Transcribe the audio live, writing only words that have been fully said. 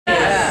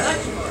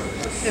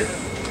Well,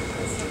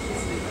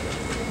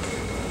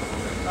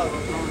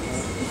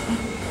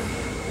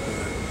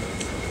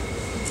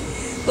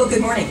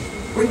 good morning.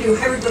 We're going to do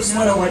Hieroglyphs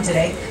 101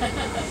 today,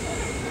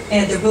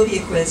 and there will be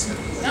a quiz.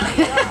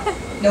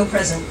 No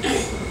present.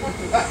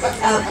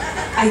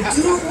 I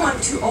do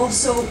want to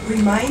also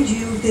remind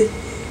you that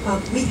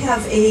we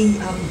have a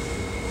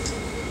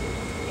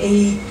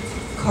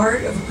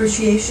card of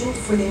appreciation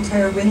for the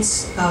entire Wind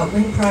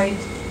Pride,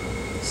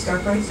 Star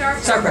Pride?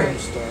 Star Pride.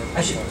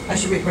 I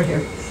should read right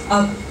here.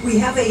 We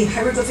have a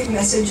hieroglyphic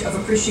message of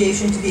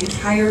appreciation to the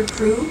entire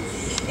crew,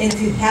 and if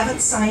you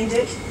haven't signed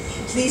it,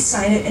 please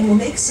sign it, and we'll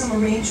make some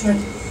arrangement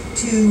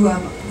to,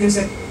 there's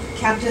a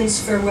captain's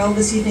farewell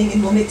this evening,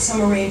 and we'll make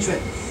some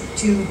arrangement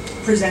to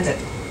present it.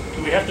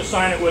 Do we have to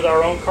sign it with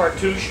our own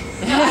cartouche?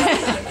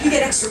 You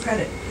get extra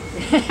credit.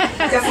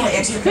 Definitely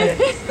extra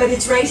credit. But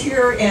it's right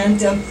here,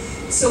 and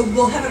so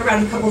we'll have it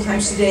around a couple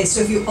times today, so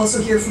if you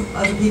also hear from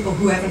other people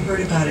who haven't heard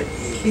about it,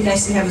 it'd be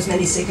nice to have as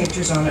many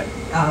signatures on it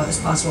as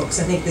possible, because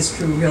I think this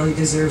crew really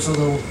deserves a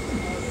little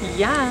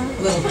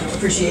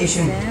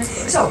appreciation.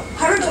 Exactly. So,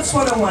 Hieroglyphs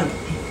 101.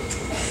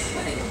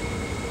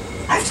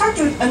 I've talked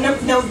to a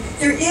number, no,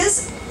 there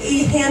is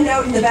a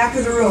handout in the back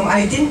of the room.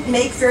 I didn't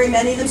make very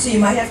many of them, so you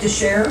might have to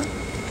share.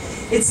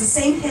 It's the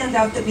same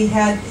handout that we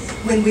had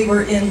when we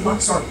were in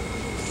Luxor.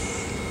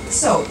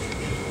 So,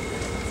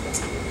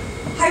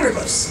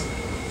 hieroglyphs.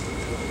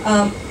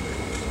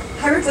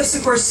 Hieroglyphs,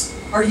 of course,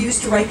 are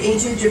used to write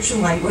ancient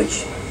Egyptian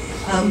language.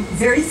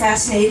 Very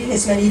fascinating,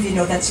 as many of you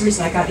know. That's the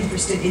reason I got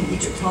interested in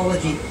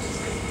Egyptology.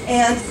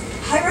 And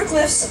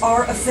hieroglyphs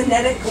are a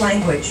phonetic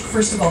language.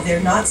 First of all,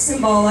 they're not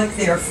symbolic,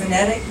 they are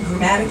phonetic.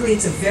 Grammatically,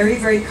 it's a very,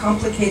 very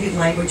complicated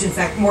language. In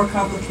fact, more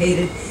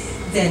complicated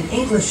than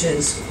English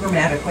is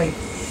grammatically.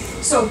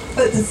 So,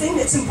 but the thing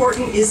that's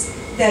important is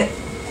that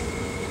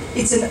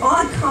it's an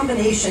odd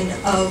combination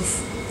of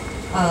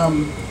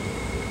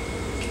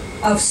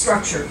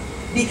structure,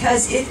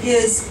 because it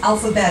is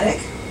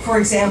alphabetic. For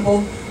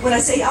example, when I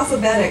say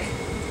alphabetic,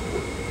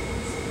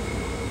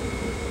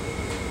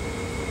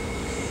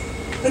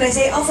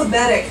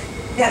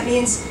 that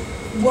means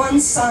one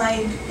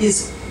sign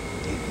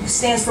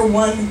stands for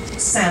one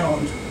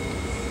sound.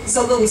 It's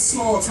a little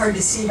small, it's hard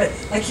to see, but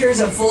like here's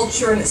a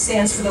vulture and it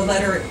stands for the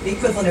letter, the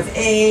equivalent of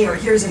A, or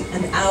here's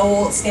an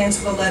owl, it stands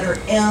for the letter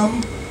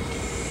M.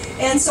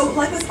 And so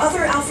like with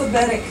other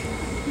alphabetic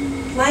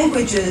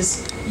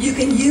languages, you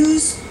can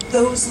use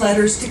those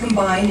letters to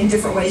combine in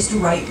different ways to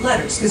write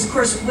letters. Because of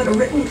course what a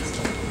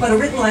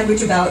written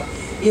language about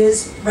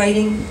is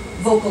writing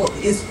vocal,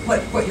 is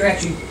what you're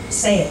actually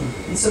saying.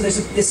 And so there's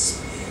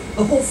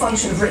the whole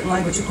function of written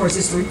language, of course,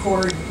 is to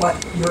record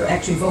what you're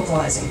actually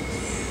vocalizing.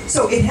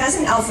 So it has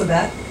an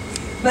alphabet,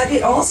 but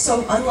it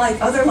also, unlike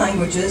other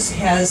languages,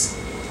 has,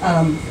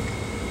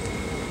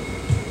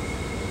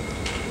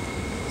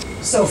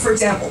 so for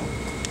example,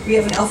 we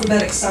have an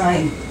alphabetic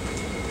sign.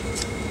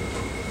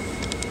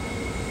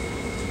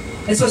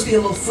 It's supposed to be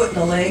a little foot and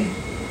a leg,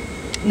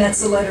 and that's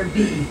the letter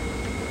B.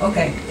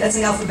 Okay, that's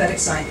an alphabetic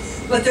sign.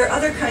 But there are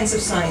other kinds of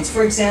signs.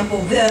 For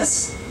example,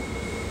 this,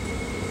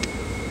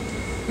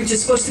 which is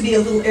supposed to be a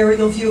little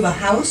aerial view of a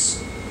house,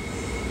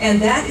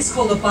 and that is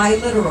called a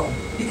biliteral,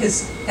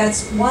 because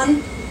that's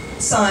one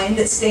sign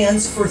that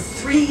stands for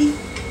 3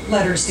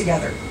 letters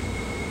together.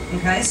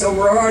 Okay, so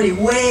we're already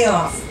way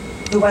off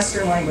the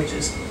Western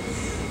languages.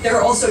 There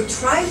are also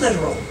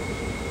triliterals,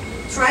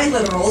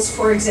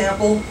 for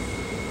example,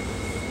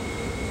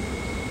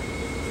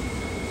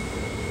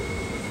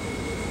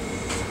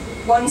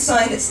 one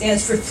sign that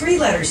stands for 3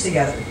 letters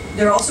together.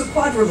 There are also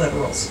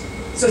quadriliterals.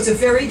 So it's a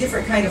very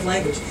different kind of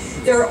language.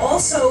 There are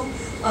also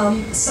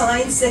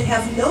signs that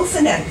have no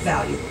phonetic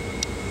value.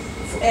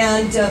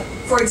 And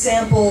for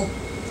example,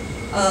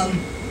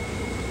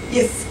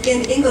 if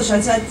in English, I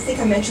think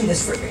I mentioned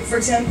this, for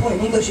example,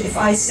 in English, if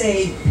I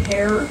say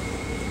pear,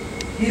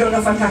 you don't know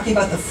if I'm talking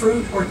about the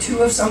fruit or 2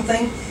 of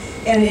something.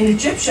 And in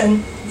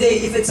Egyptian,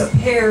 if it's a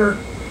pear,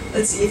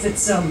 let's see, if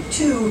it's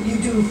 2, you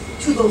do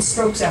 2 little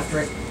strokes after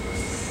it.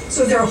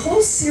 So there are a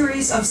whole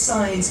series of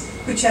signs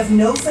which have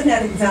no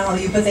phonetic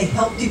value, but they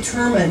help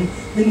determine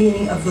the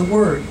meaning of the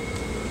word.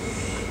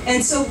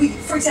 And so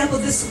for example,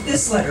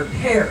 this letter,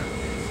 pear,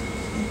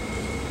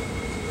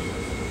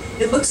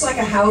 it looks like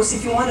a house.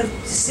 If you want to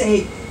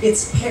say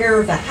it's pear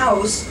of the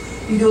house,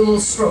 you do a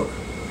little stroke.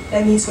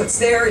 That means what's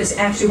there is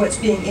actually what's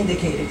being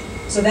indicated.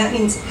 So that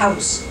means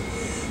house.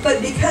 But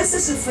because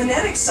this is a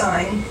phonetic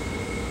sign,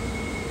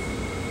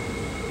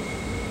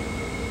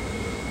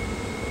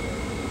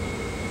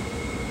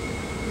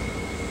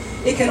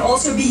 it can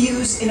also be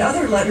used in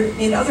other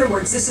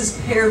words, this is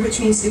pear,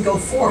 which means to go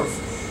forth.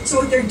 So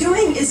what they're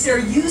doing is they're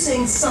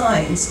using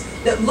signs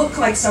that look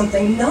like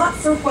something, not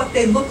for what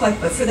they look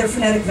like, but for their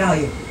phonetic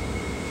value.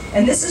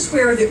 And this is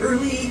where the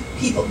early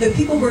people, the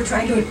people who were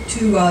trying to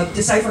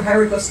decipher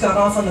hieroglyphs, got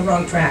off on the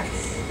wrong track,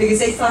 because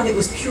they thought it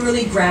was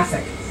purely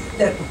graphic,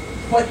 that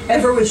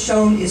whatever was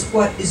shown is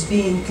what is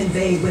being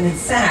conveyed, when in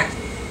fact,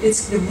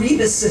 it's the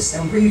rebus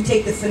system, where you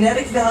take the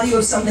phonetic value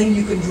of something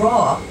you can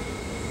draw,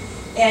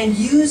 and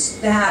use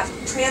that,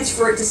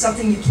 transfer it to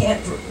something you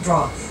can't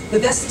draw. The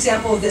best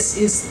example of this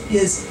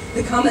is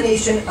the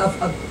combination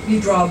of you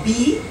draw a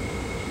bee,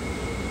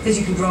 because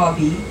you can draw a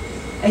bee,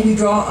 and you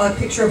draw a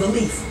picture of a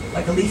leaf,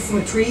 like a leaf from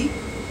a tree,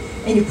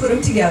 and you put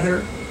them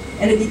together,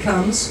 and it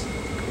becomes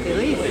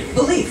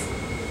belief,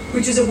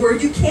 which is a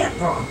word you can't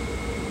draw.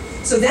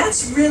 So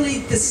that's really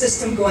the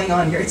system going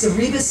on here. It's a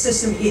rebus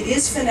system. It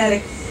is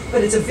phonetic,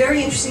 but it's a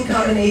very interesting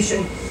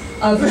combination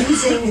of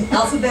using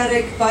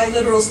alphabetic,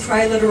 biliterals,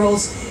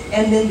 triliterals,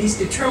 and then these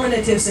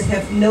determinatives that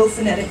have no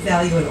phonetic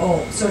value at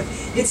all. So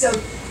it's a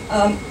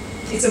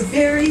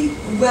very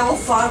well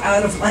thought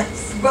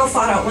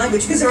out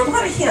language, because there are a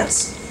lot of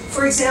hints.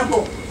 For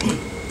example,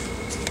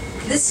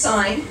 this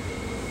sign.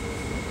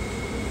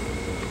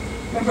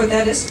 Remember what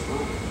that is?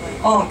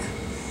 Onk.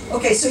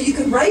 Okay, so you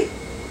can write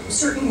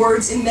certain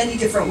words in many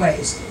different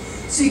ways.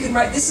 So you can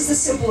write, this is the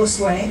simplest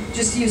way,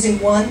 just using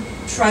one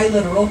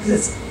triliteral,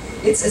 because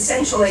it's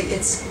essentially,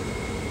 is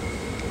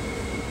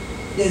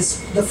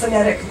the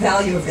phonetic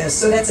value of this.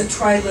 So that's a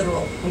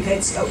triliteral, okay?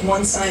 It's got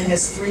one sign,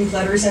 has 3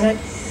 letters in it.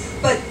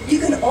 But you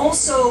can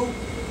also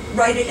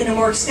write it in a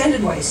more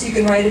extended way. So you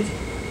can write it,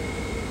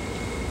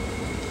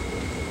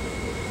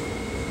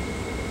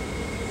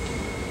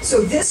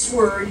 so this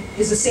word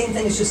is the same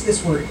thing as just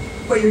this word.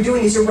 What you're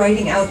doing is you're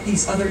writing out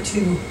these other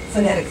 2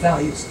 phonetic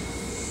values.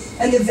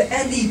 And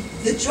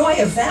the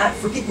joy of that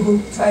for people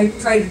who try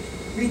to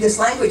read this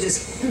language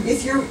is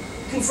if you're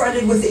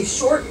confronted with a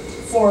short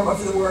form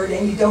of the word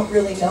and you don't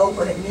really know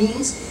what it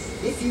means,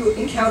 if you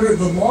encounter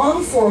the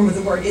long form of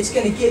the word, it's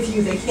going to give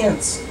you the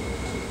hints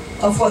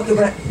of what the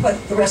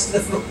rest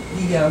of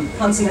the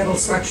consonantal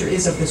structure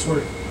is of this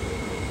word.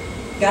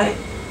 Got it?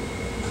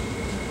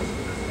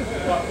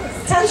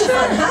 Tons of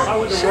fun, huh? How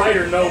would the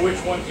writer know which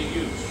one to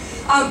use?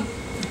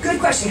 Good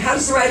question. How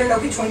does the writer know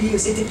which one to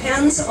use? It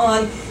depends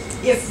on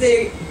if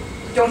they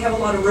don't have a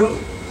lot of room.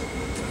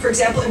 For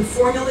example, in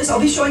formulas, I'll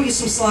be showing you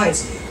some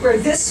slides where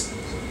this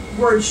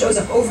word shows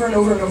up over and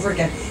over and over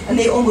again, and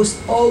they almost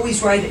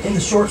always write it in the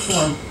short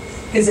form,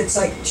 because it's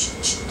like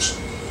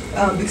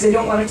because they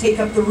don't want to take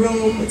up the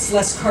room, it's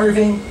less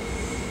carving.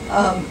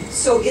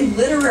 So in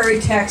literary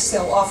texts,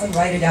 they'll often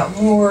write it out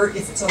more.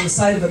 If it's on the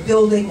side of a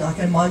building, like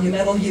a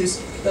monumental use,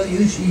 they'll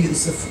usually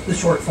use the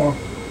short form.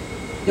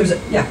 There's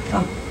a, yeah,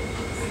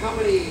 How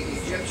many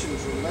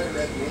Egyptians were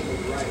literate and able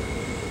to write?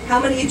 How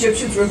many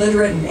Egyptians were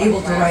literate and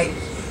able to write?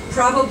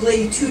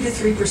 Probably 2 to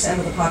 3%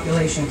 of the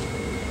population,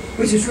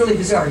 which is really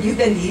bizarre. You've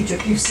been to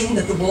Egypt, you've seen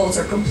that the walls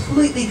are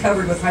completely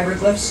covered with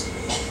hieroglyphs.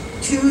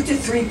 2 to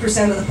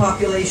 3% of the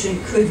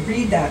population could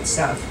read that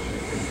stuff,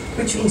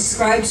 which means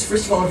scribes,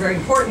 first of all, are very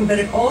important, but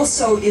it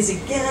also is,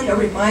 again, a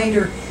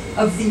reminder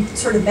of the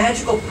sort of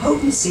magical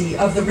potency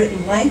of the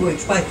written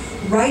language. By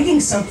writing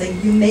something,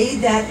 you made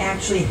that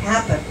actually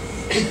happen.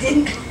 It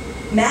didn't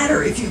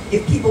matter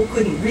if people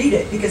couldn't read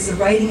it, because the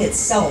writing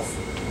itself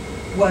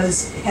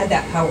had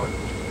that power.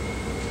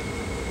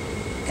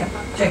 Yeah,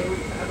 Jake.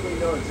 How do we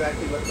know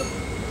exactly what the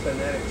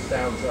phonetic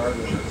sounds are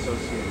that are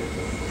associated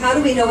with it? How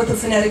do we know what the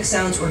phonetic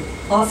sounds were?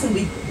 Often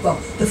the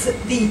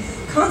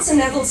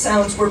consonantal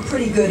sounds we're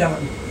pretty good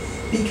on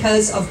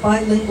because of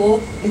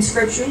bilingual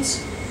inscriptions.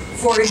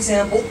 For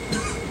example,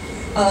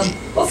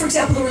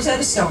 the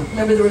Rosetta Stone.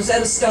 Remember the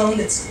Rosetta Stone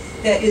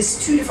that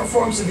is 2 different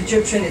forms of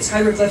Egyptian. It's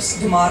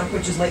hieroglyphs, Demotic,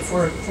 which is late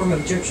form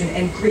of Egyptian,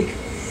 and Greek.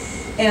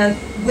 And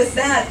with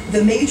that,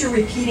 the major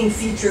repeating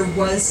feature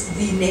was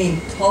the name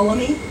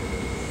Ptolemy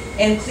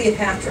and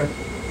Cleopatra.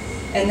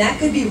 And that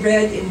could be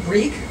read in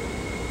Greek.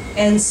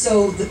 And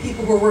so the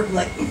people who were working,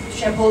 like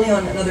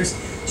Champollion and others,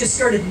 just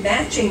started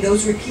matching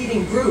those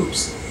repeating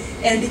groups.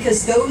 And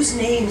because those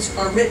names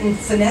are written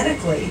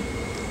phonetically,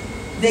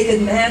 they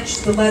could match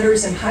the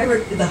letters and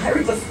the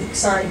hieroglyphic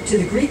sign to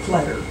the Greek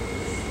letter.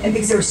 And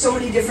because there were so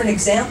many different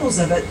examples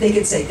of it, they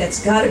could say,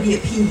 that's got to be a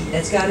P,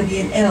 that's got to be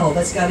an L,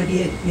 that's got to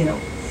be a,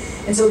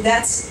 And so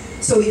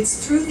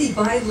it's through the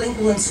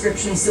bilingual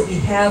inscriptions that we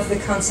have the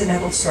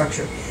consonantal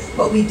structure.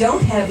 What we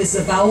don't have is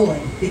the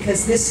voweling,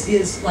 because this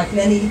is, like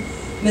many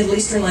Middle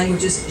Eastern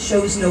languages,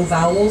 shows no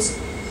vowels,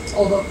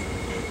 although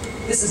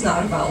this is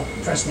not a vowel,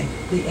 trust me.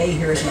 The A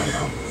here is not a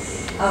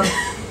vowel.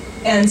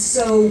 And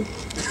so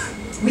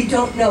we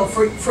don't know.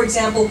 For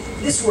example,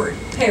 this word,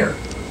 pear.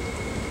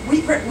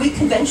 We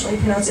conventionally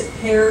pronounce it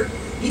pear.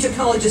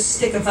 Egyptologists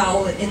stick a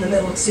vowel in the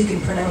middle so you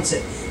can pronounce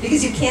it.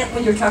 Because you can't,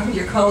 when you're talking to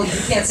your colleagues,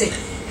 you can't say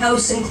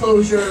house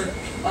enclosure,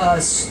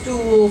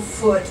 stool,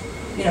 foot,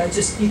 you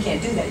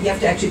can't do that. You have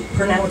to actually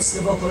pronounce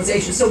the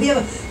vocalization. So we have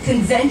a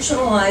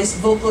conventionalized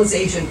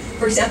vocalization.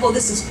 For example,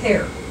 this is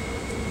pear,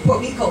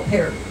 what we call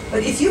pear.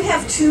 But if you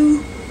have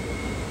 2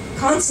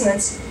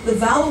 consonants, the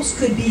vowels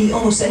could be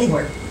almost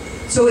anywhere.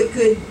 So it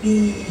could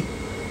be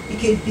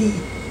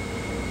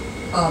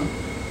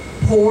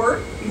pour,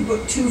 you can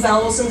put 2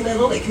 vowels in the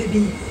middle. It could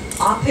be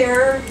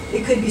aper,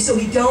 it could be, so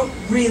we don't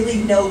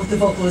really know what the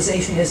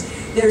vocalization is.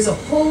 There's a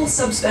whole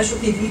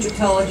subspecialty of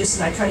Egyptologists,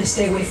 and I try to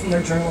stay away from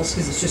their journals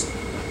because it's just,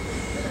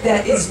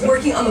 that is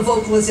working on the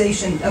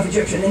vocalization of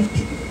Egyptian, and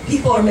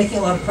people are making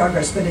a lot of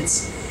progress, but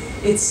it's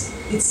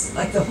it's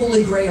like the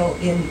holy grail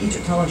in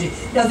Egyptology.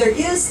 Now there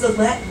is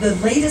the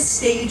latest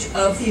stage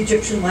of the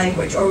Egyptian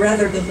language, or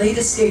rather the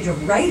latest stage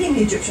of writing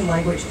the Egyptian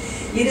language.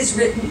 It is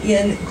written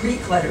in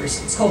Greek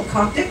letters. It's called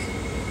Coptic.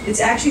 It's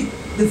actually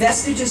the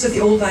vestiges of the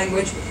old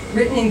language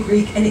written in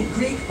Greek, and in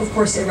Greek, of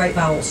course, they write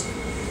vowels.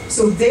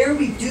 So there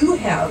we do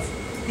have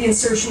the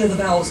insertion of the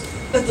vowels,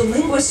 but the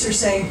linguists are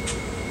saying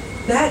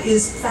that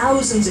is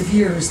thousands of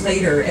years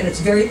later, and it's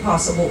very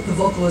possible the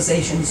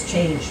vocalizations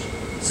changed.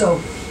 So,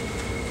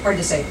 hard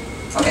to say.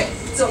 Okay,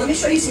 so let me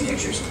show you some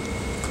pictures.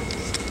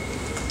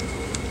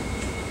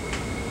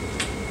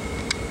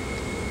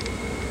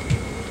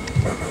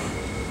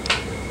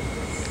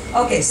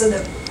 Okay, so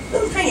the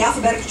little tiny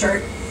alphabetic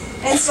chart,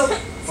 and so,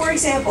 for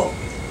example,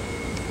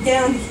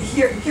 down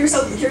here, here's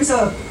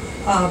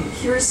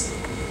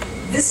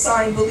this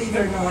sign, believe it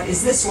or not,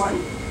 is this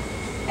one,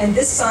 and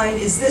this sign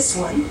is this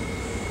one,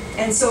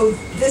 and so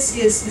this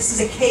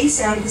is a K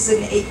sound, this is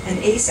an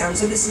A sound,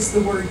 so this is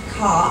the word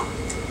Ka,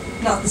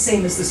 not the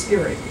same as the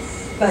spirit,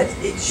 but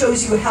it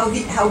shows you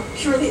how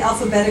purely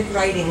alphabetic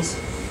writings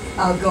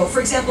go.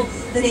 For example,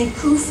 the name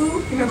Khufu,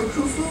 you remember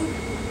Khufu?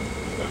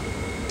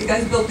 The guy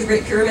who built the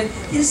Great Pyramid,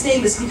 his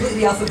name is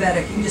completely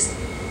alphabetic. You can just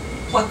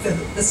pluck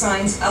the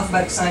signs,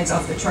 alphabetic signs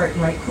off the chart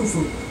and write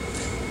Khufu.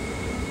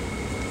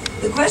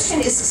 The question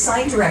is the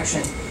sign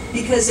direction,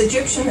 because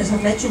Egyptian, as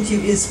I mentioned to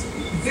you, is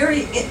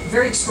very,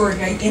 very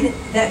extraordinary in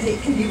that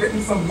it can be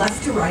written from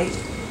left to right,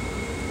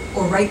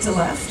 or right to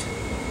left,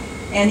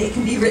 and it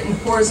can be written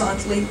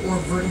horizontally or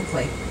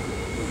vertically.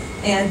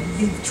 And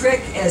the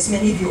trick, as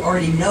many of you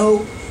already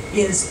know,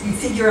 is you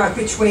figure out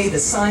which way the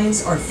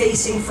signs are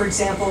facing. For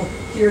example,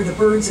 here the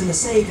birds and the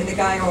snake and the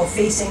guy are all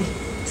facing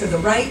to the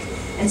right,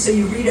 and so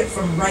you read it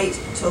from right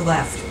to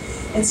left.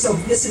 And so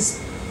this is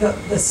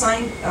the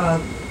sign,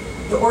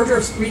 the order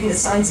of reading the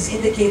signs is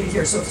indicated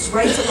here. So if it's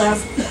right to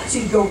left, so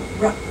you go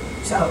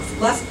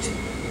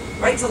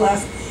right to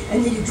left,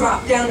 and then you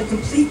drop down to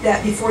complete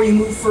that before you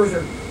move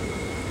further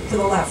to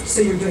the left.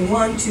 So you're doing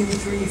 1, 2,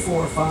 3,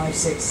 4, 5,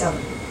 6,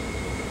 7.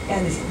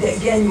 And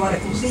again, you want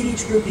to complete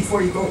each group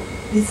before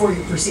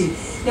you proceed.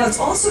 Now it's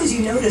also, as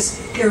you notice,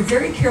 they're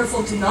very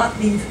careful to not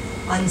leave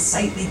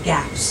unsightly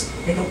gaps.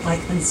 They don't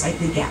like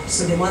unsightly gaps.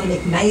 So they want to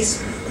make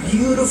nice,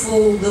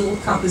 beautiful little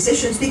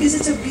compositions because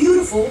it's a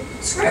beautiful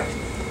script.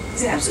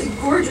 It's an absolutely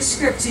gorgeous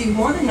script. So you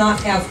want to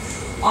not have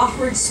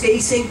awkward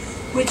spacing,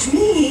 which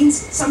means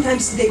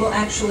sometimes they will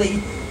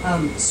actually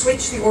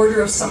switch the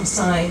order of some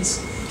signs.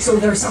 So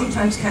there are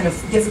sometimes kind of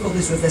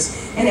difficulties with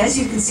this. And as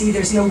you can see,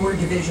 there's no word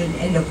division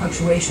and no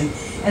punctuation.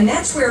 And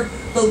that's where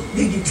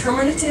the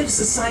determinatives,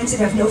 the signs that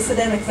have no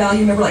phonetic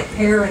value, remember like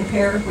pear and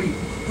pear, where you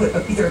put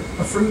either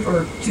a fruit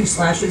or 2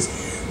 slashes,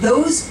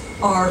 those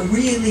are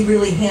really,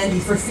 really handy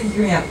for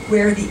figuring out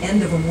where the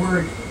end of a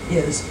word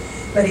is.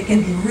 But it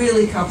can be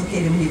really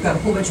complicated when you've got a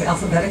whole bunch of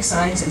alphabetic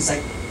signs, and it's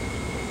like,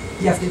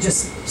 you have to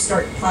just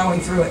start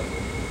plowing through it.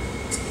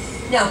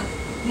 Now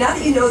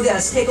that you know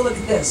this, take a look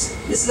at this.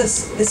 This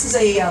is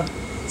a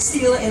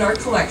stela in our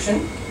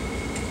collection,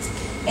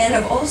 and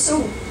I've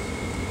also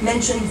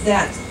mentioned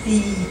that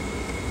the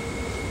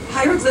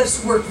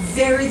hieroglyphs work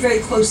very, very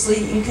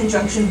closely in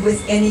conjunction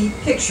with any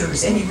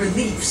pictures, any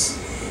reliefs.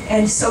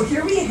 And so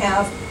here we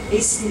have a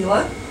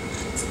stela.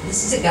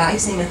 This is a guy,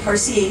 his name is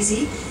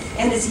Harsiesi,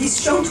 and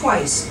he's shown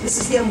twice. This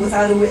is him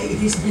without a wig.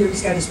 He's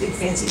got his big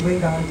fancy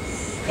wig on.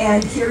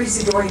 And here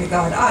he's adoring the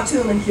god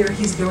Atum, and here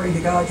he's adoring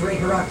the god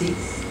Re-Herakti,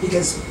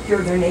 because here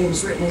are their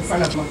names written in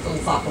front of them, like little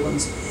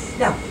thopolins.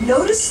 Now,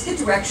 notice the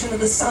direction of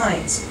the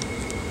signs.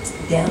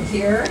 Down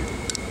here,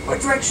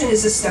 what direction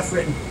is this stuff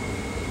written?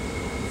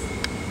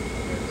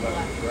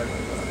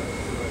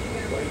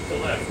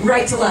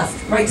 Right to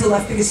left. Right to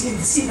left, because you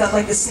see that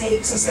like the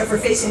snakes and stuff are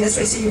facing this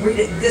way, so you read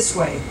it this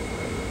way.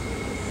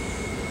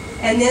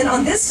 And then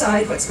on this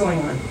side, what's going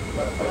on?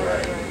 Left to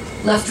right.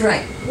 Left to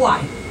right.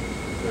 Why?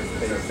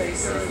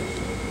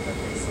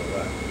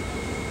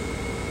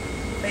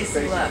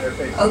 Facing left.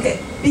 Okay,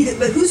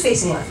 but who's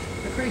facing left?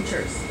 The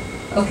creatures.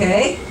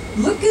 Okay,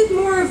 look at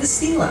more of the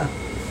stela.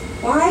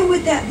 Why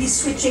would that be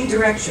switching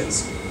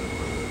directions?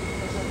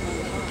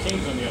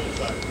 King's on the other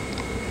side.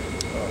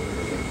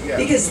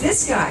 Because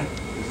this guy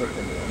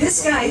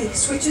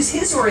switches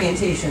his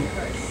orientation.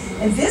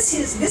 And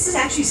this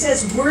actually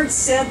says words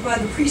said by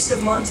the priest of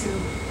Montu,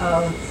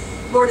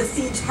 Lord of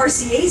Thebes,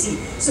 Harsiesi.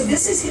 So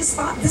this is his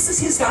thought, this is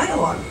his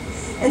dialogue.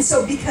 And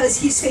so because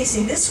he's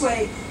facing this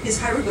way, his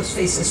hieroglyphs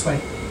face this way.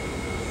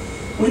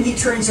 When he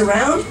turns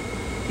around,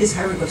 his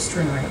hieroglyphs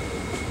turn around.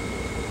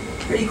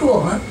 Pretty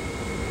cool, huh?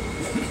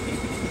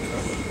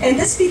 And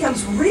this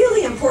becomes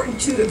really important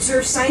to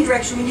observe sign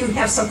direction when you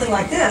have something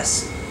like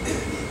this.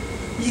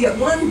 You get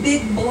one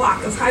big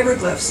block of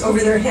hieroglyphs over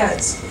their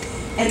heads.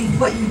 And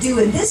what you do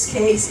in this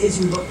case is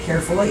you look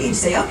carefully, you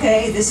say,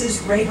 okay, this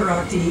is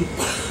Re-Herakti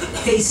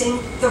facing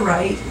the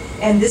right,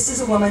 and this is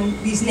a woman,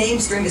 these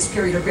names during this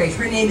period are great.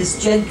 Her name is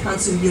Jed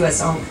Kansu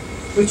Yuesong,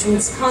 which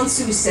means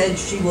Kansu said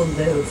she will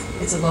live.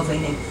 It's a lovely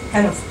name,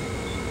 kind of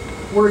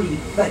wordy,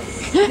 but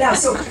now,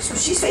 so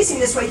she's facing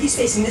this way, he's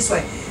facing this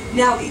way.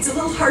 Now, it's a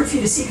little hard for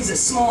you to see because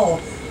it's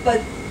small,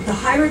 but the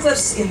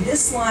hieroglyphs in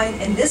this line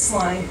and this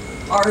line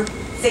are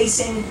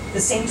facing the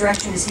same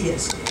direction as he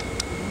is.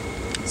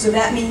 So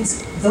that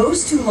means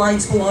those two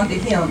lines belong to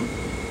him.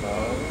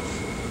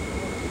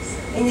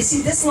 And you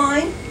see this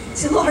line?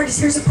 See a little hard to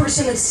see. Here's a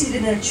person that's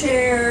seated in a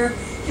chair.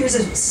 Here's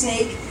a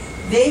snake.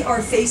 They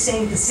are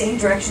facing the same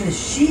direction as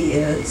she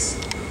is.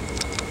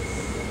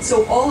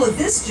 So all of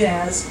this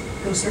jazz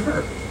goes to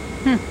her.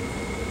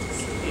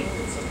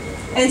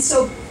 And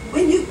so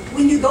when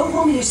you go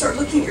home and you start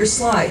looking at your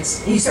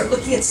slides, and you start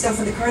looking at stuff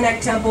in the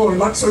Karnak Temple or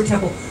Luxor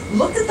Temple,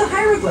 look at the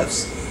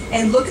hieroglyphs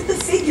and look at the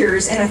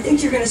figures, and I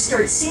think you're going to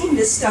start seeing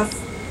this stuff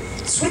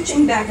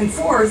switching back and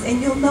forth,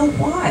 and you'll know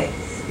why.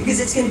 Because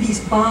it's going to be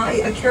by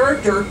a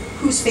character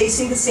who's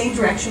facing the same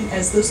direction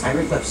as those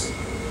hieroglyphs.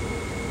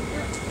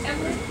 Yeah,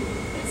 and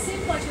it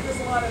seemed like there was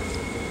a lot of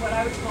what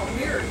I would call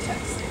mirror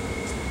texting,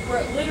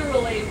 where it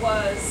literally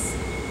was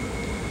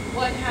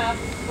one half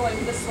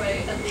going this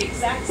way and the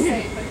exact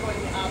same, but going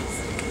the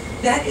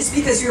opposite. That is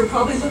because you're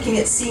probably looking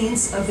at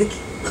scenes of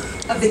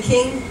the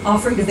king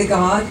offering to the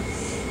god,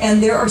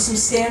 and there are some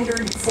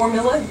standard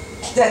formula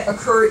that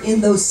occur in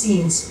those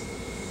scenes.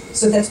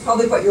 So that's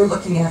probably what you're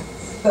looking at.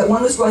 But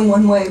one was going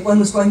one way, one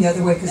was going the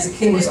other way because the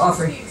king was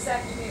offering. The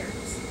exact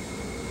mirrors.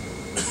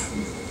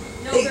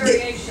 No They-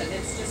 variation.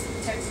 It's just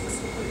the text was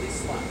completely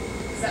swapped.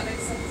 Does that make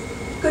sense?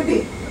 Could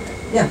be.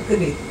 Yeah, could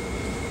be.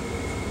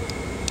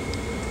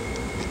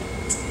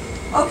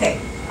 Okay,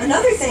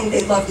 another thing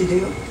they love to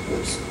do,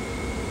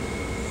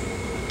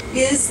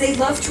 is they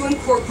love to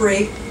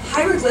incorporate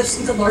hieroglyphs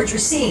into larger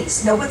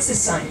scenes. Now, what's this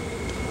sign?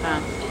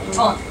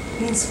 Ankh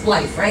means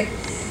life, right?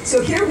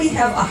 So here we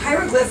have a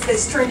hieroglyph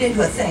that's turned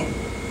into a thing.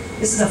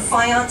 This is a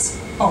faience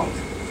Ankh.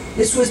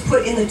 This was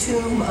put in the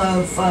tomb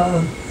of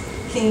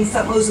King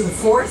Thutmose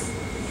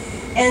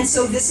IV. And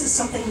so this is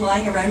something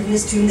lying around in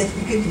his tomb that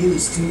he could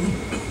use to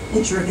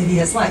ensure that he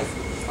has life.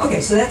 Okay,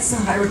 so that's the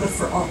hieroglyph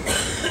for Ankh.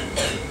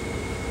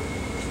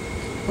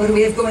 What do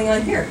we have going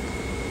on here?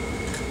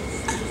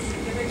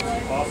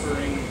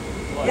 Offering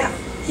life. Yeah,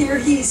 here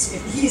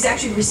he's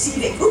actually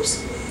receiving,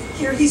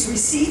 here he's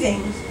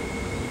receiving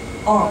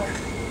Ankh.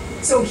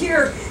 So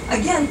here,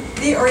 again,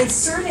 they are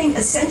inserting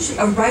essentially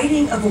a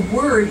writing of a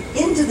word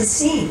into the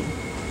scene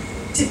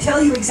to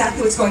tell you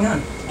exactly what's going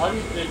on. How do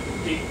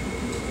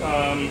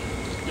you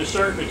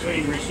discern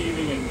between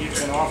receiving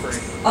and offering?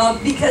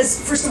 Because,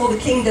 first of all, the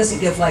king doesn't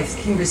give life,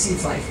 the king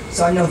receives life,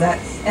 so I know that.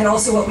 And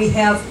also what we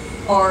have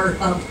are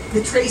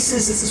the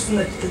traces. This is from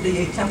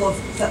the temple of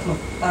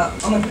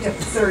Amenhotep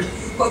III.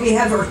 What we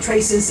have are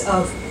traces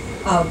of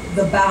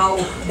the bow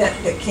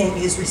that the king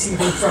is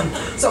receiving from.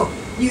 So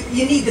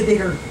you need the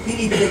bigger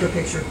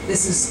picture.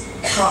 This is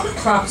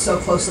cropped so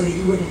closely that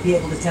you wouldn't be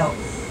able to tell.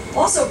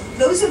 Also,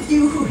 those of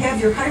you who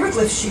have your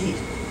hieroglyph sheet,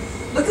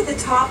 look at the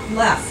top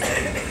left.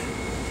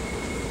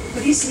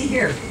 What do you see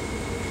here?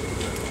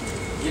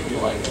 Give you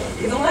life.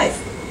 Given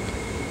life.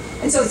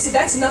 And so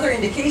that's another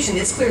indication.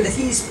 It's clear that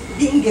he's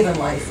being given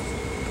life.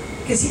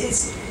 Because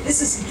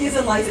this is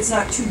given life, it's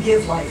not to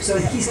give life. So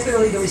he's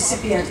clearly the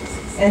recipient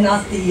and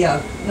not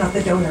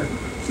the donor.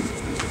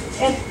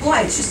 And boy,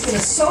 it's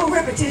just so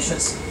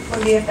repetitious. What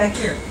do we have back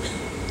here?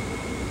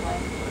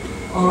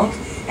 Ankh.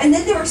 And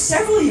then there are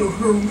several of you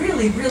who are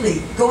really,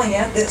 really going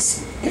at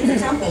this in the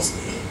temples.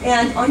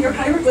 And on your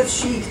hieroglyph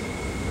sheet,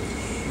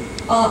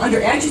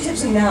 under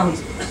adjectives and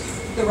nouns,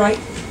 the right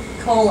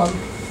column,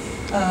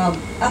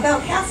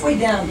 about halfway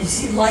down, you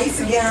see life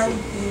again,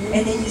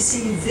 and then you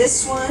see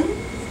this one,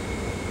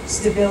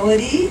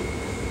 stability,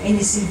 and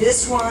you see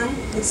this one,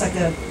 looks like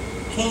a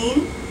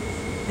cane,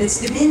 that's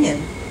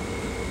dominion.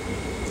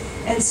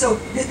 And so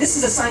this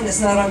is a sign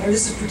that's not on there,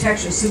 this is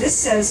protection. So this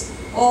says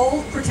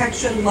all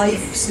protection,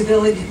 life,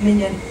 stability,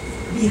 dominion,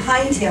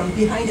 behind him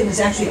is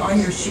actually on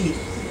your sheet.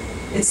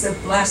 It's the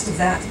last of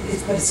that,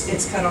 but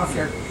it's cut off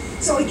here.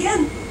 So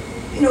again,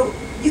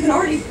 you can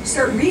already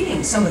start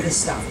reading some of this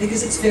stuff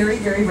because it's very,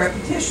 very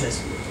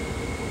repetitious.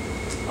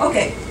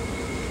 Okay,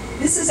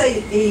 this is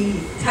a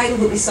title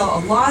that we saw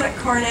a lot at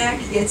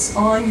Karnak. It's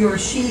on your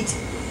sheet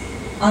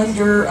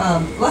under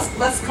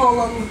left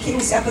column,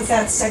 King's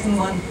Epithet, second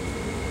one,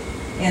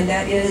 and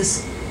that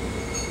is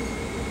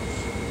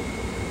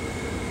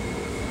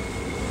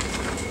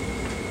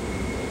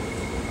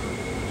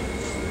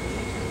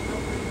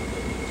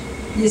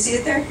you see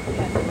it there?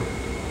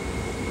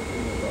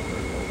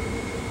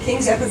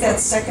 King's Epithet,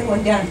 second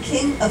one down,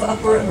 King of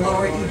Upper and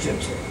Lower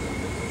Egypt.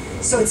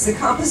 So it's the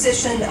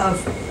composition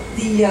of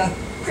the,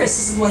 Chris,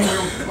 this is the one we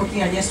were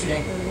working on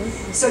yesterday.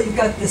 So you've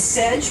got the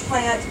sedge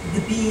plant,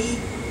 the bee,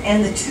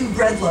 and the two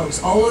bread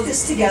loaves. All of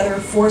this together,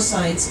 4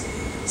 signs,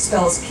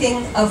 spells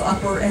King of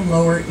Upper and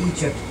Lower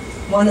Egypt.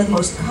 One of the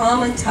most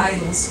common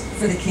titles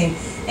for the king.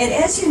 And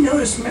as you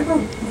notice, remember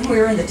when we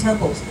were in the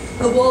temples,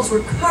 the walls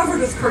were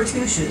covered with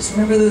cartouches.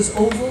 Remember those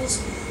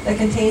ovals that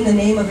contain the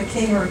name of a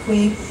king or a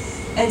queen?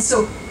 And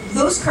so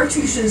those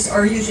cartouches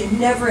are usually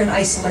never in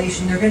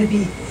isolation. They're going to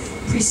be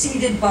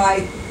preceded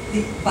by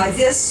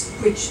this,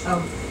 which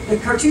the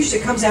cartouche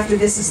that comes after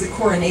this is the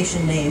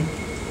coronation name.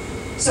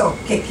 So,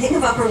 okay, King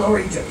of Upper Lower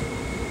Egypt.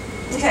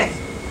 Okay,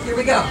 here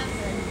we go.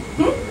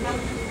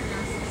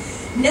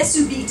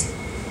 Nesubit.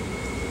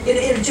 In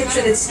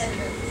Egyptian, it's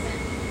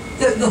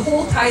the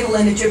whole title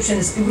in Egyptian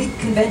is, we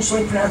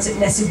conventionally pronounce it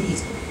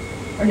Nesubit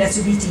or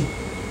Nesubiti.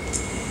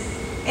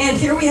 And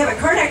here we have a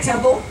Karnak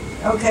temple.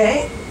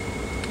 Okay.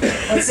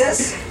 What's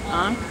this?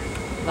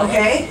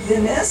 Okay.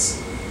 Then this.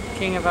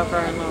 King of Upper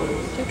and Lower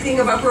Egypt. King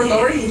of Upper and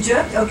Lower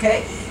Egypt.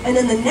 Okay. And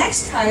then the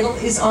next title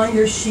is on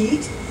your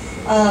sheet.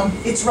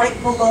 It's right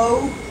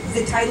below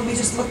the title we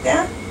just looked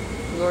at.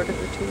 Lord of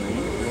the Two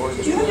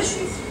Lands. Do you have a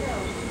sheet?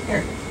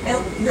 Here.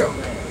 No.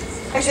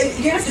 Actually,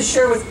 you're gonna have to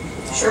share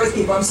with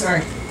people. I'm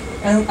sorry.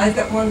 I've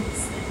got one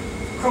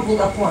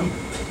crumpled up one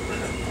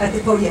at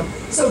the podium.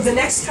 So the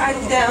next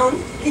title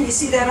down. Can you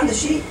see that on the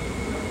sheet?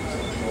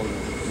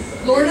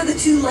 Lord of the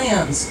Two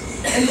Lands.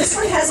 And this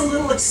one has a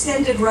little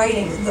extended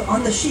writing.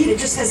 On the sheet, it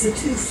just has the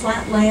two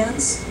flat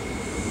lands.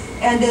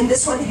 And then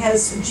this one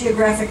has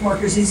geographic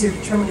markers. These are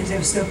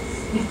determinative. So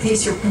in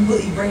case you're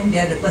completely brain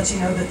dead, it lets you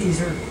know that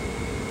these are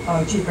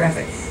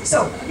geographic.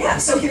 So yeah,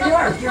 so here you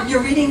are.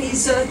 You're reading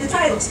these the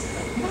titles.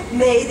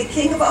 May the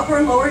King of Upper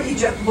and Lower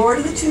Egypt, Lord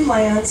of the Two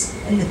Lands,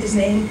 and his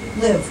name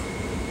live.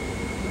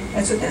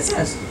 That's what that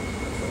says.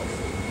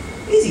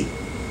 Easy.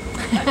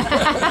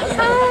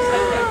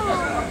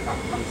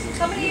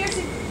 How many years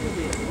ago?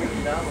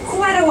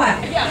 Quite a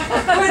while. Yeah.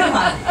 Quite a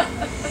while.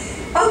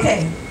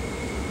 Okay.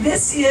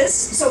 This is,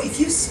 so if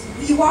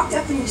you walked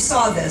up and you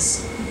saw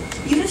this,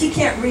 even if you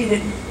can't read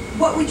it,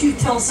 what would you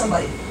tell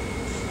somebody?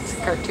 It's a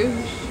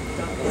cartouche.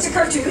 It's a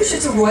cartouche.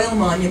 It's a royal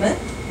monument.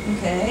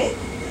 Okay.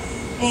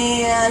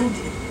 And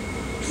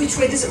which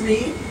way does it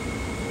read?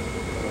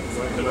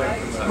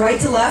 Right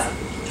to left.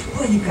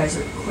 Boy, you guys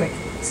are quick.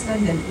 It's not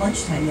even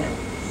lunchtime yet.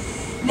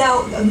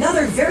 Now,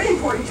 another very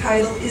important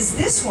title is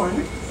this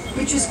one,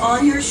 which is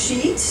on your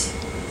sheet.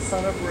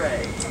 Son of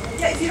Ray.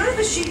 Yeah, if you don't have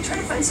a sheet, try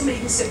to find somebody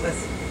you can sit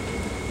with.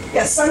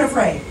 Yeah, Son of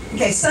Ray.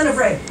 Okay, Son of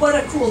Ray. What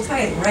a cool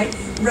title, right?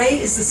 Ray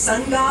is the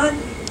sun god.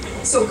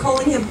 So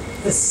calling him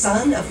the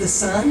son of the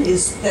sun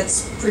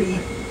that's pretty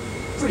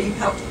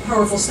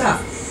powerful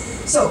stuff.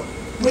 So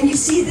when you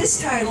see this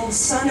title,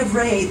 Son of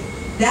Ray,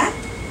 that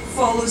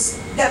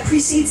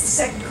precedes the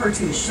second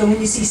cartouche. So when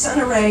you see Son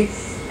of Ray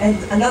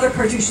and another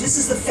cartouche, this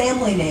is the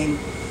family name.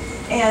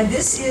 And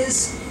this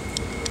is,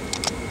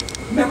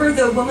 remember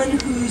the woman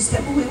whose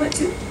temple we went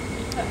to?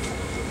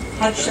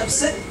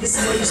 Hatshepsut. This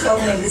is what you spell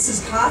the name. This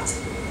is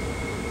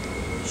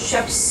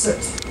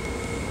Hatshepsut,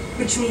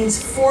 which means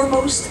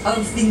foremost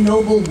of the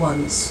noble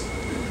ones.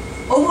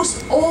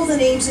 Almost all the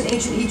names in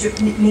ancient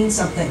Egypt mean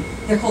something.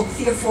 They're called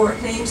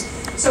theophoric names.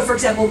 So for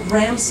example,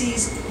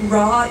 Ramses,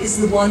 Ra is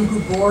the one who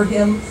bore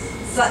him.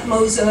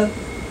 Thutmose,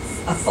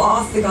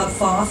 Thoth, the god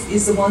Thoth,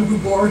 is the one who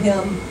bore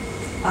him.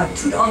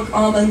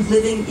 Tutankhamun,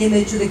 living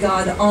image of the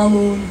god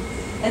Amun.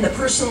 And the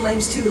personal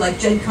names too, like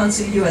Jed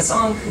Kansu US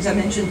Ankh, as I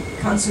mentioned,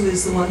 Kansu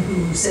is the one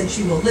who said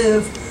she will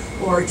live,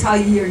 or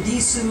Tayyir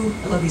Disu,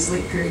 I love these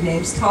late period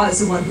names. Ta is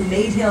the one who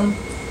made him.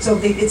 So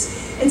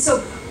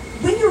so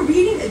when you're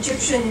reading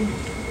Egyptian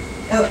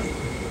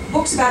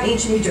books about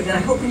ancient Egypt, and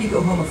I hope when you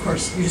go home, of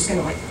course, you're just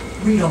gonna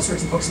read all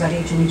sorts of books about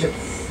ancient Egypt.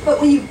 But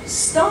when you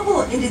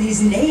stumble into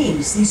these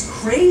names, these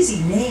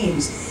crazy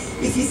names,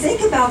 if you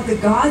think about the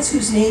gods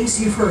whose names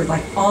you've heard,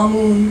 like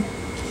Amun,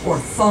 or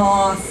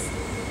Thoth,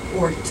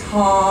 or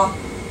Ta,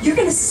 you're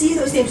going to see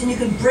those names and you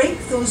can break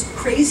those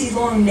crazy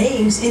long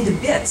names into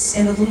bits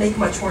and it'll make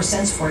much more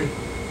sense for you.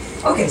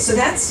 Okay, so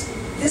that's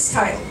this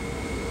title,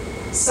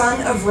 Son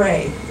of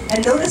Ray.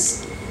 And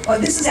notice,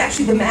 this is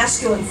actually the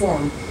masculine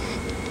form.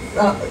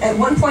 At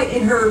one point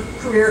in her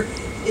career,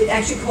 it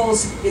actually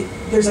calls it,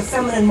 there's a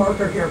feminine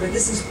marker here, but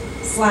this is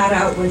flat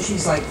out when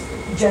she's like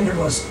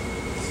genderless.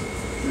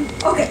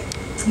 Okay,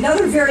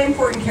 another very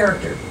important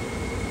character.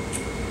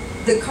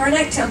 The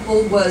Karnak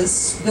temple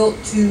was built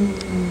to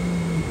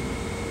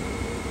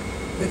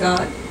the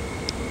god.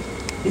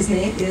 His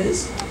name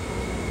is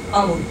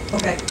Amun.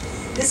 Okay.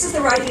 This is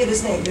the writing of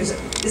his name. This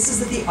is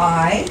the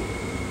I.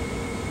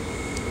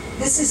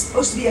 This is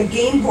supposed to be a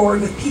game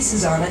board with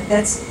pieces on it.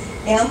 That's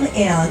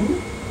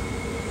MN.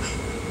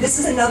 This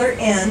is another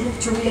N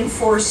to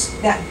reinforce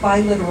that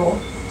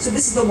biliteral. So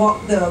this is the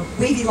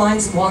wavy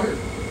lines of water.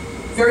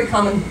 Very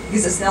common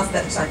because it's an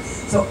alphabetic sign.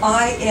 So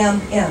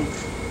IMN.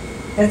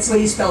 That's the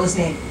way you spell his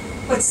name.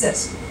 What's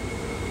this?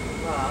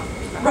 Ra.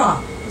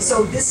 Ra.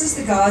 So this is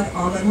the god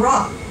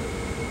Amun-Ra.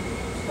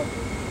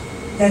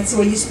 That's the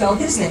way you spell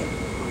his name.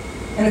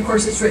 And of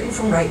course it's written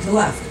from right to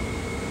left.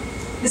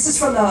 This is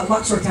from the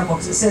Luxor temple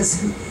because it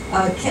says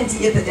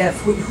Kenti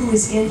Ipidef, who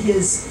is in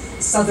his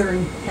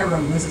southern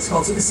harem, as it's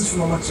called. So this is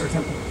from the Luxor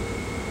temple.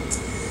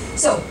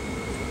 So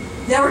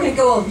now we're going to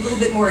go a little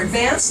bit more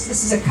advanced.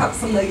 This is a cup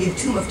from the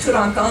tomb of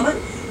Tutankhamun,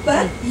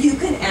 but you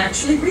can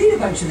actually read a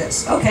bunch of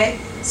this. Okay.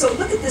 So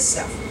look at this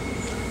stuff.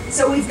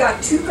 So we've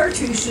got two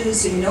cartouches,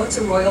 so you know it's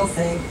a royal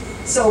thing.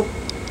 So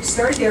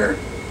start here.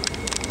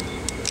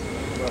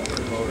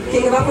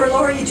 King of Upper and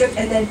Lower Egypt,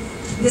 and then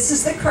this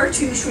is the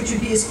cartouche, which would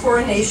be his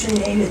coronation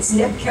name. It's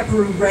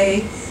Neb-Keperu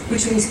Re,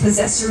 which means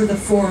possessor of the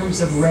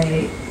forms of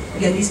Re.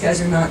 Again, these guys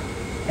are not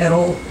at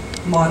all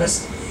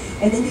modest.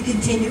 And then you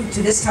continue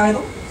to this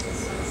title,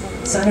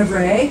 son of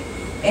Re,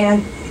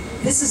 and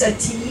this is a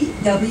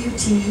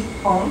T-W-T,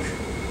 Ankh,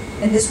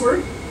 and this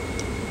word,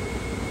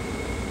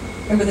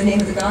 remember the name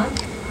of the god?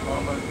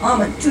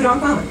 Amun,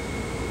 Tutankhamun.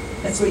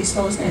 That's what you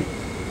spell his name.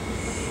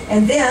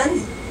 And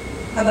then,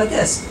 how about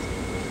this?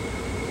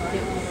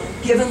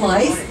 Given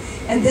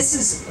life, and this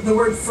is the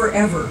word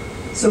forever.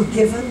 So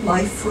given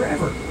life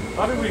forever.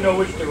 How do we know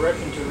which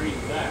direction to read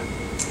that?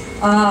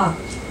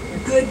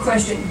 Good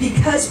question.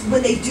 Because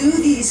when they do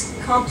these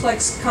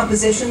complex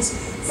compositions,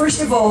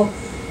 first of all,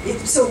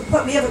 so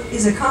what we have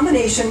is a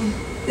combination,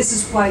 this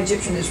is why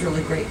Egyptian is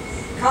really great,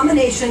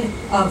 combination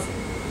of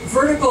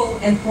vertical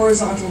and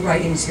horizontal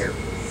writings here.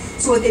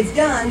 So what they've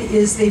done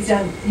is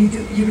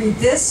you read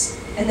this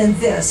and then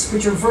this,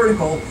 which are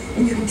vertical,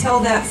 and you can tell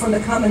that from the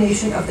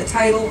combination of the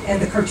title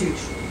and the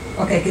cartouche.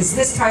 Okay, because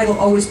this title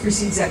always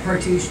precedes that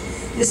cartouche.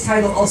 This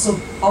title also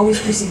always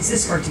precedes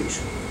this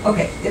cartouche.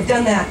 Okay, they've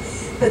done that.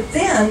 But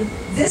then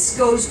this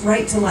goes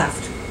right to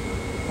left,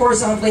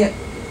 horizontally,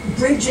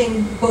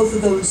 bridging both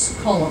of those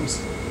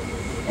columns.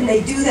 And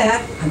they do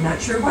that, I'm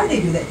not sure why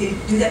they do that. They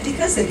do that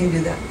because they can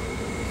do that.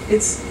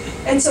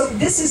 And so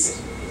this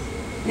is,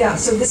 yeah,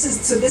 so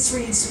this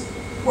reads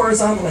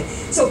horizontally.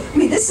 So, I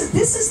mean, this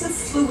is the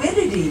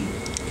fluidity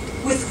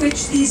with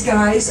which these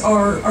guys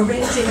are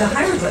arranging the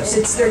hieroglyphs.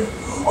 It's their,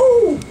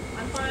 oh,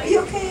 I'm fine. are you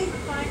okay? I'm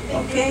fine,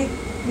 thank you. Okay,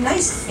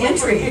 nice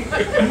entry.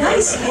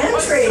 Nice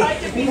entry.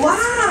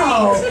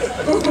 Wow.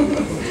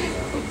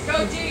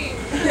 Go Gene.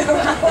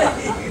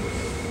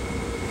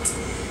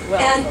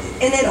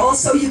 And then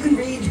also you can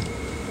read,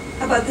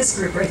 how about this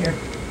group right here?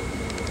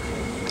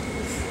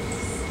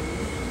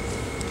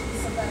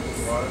 So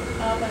that's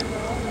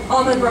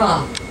Amun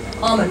Ra.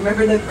 Amun,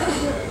 remember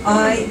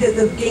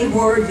the game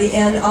board, the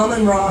N,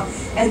 Amun Ra.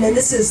 And then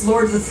this is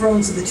Lord of the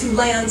Thrones of the Two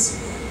Lands.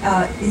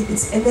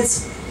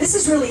 This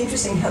is really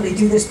interesting how they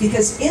do this,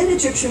 because in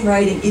Egyptian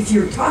writing, if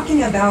you're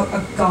talking about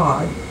a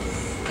god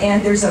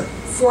and there's a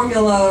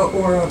formula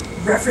or a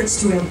reference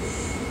to him,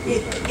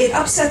 it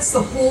upsets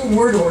the whole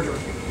word order.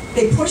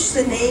 They push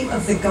the name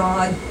of the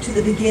god to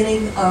the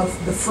beginning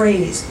of the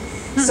phrase.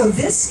 So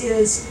this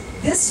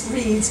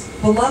reads,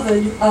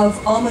 beloved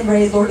of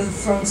Amun-Re, Lord of the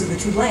Thrones of the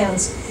Two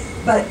Lands,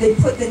 but they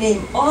put the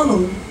name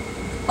Amun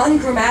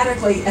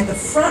ungrammatically at the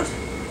front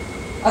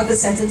of the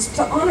sentence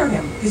to honor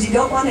him, because you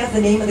don't want to have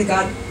the name of the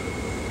god,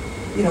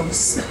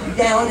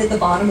 down at the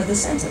bottom of the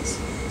sentence.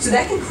 So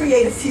that can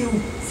create a few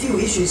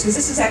issues, because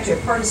this is actually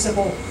a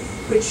participle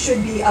which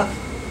should be up,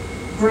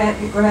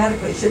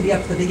 grammatically should be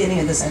up at the beginning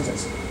of the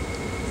sentence.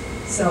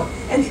 So,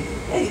 and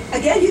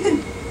again, you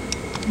can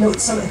note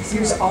some of,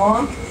 here's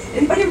Ankh.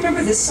 Anybody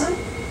remember this sign?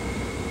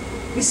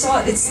 We saw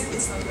it,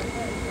 it's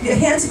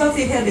hands above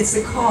the head, it's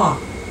the Ka,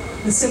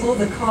 the symbol of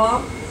the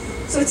Ka.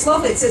 So it's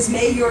lovely, it says,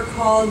 may your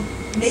Ka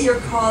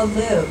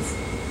live.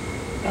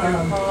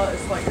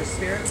 Is like your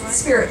spirit line?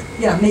 Spirit,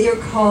 yeah, may your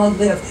Ka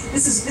live.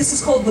 This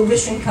is called the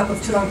wishing cup of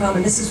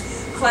Tutankhamun. This is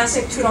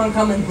classic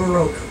Tutankhamun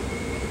Baroque.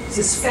 It's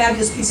this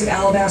fabulous piece of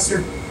alabaster,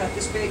 about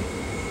this big,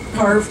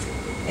 carved,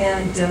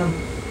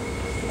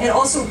 and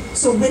also,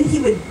 so when he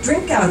would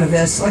drink out of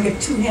this, like a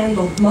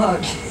two-handled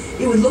mug,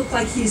 it would look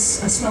like he's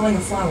smelling a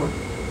flower,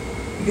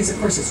 because of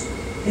course it's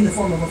in the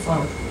form of a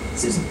flower.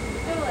 Susan.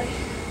 Emily,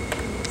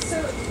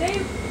 so they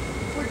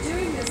were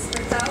doing this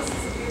for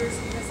thousands of years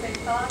because they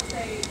thought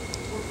they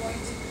were going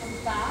to come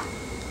back.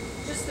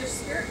 Just their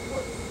spirit,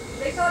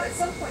 they thought at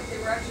some point they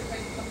were actually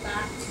going to come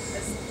back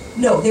as.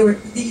 No, they were.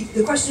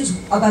 The question is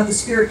about the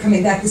spirit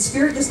coming back. The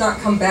spirit does not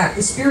come back.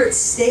 The spirit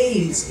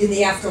stays in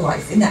the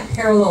afterlife, in that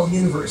parallel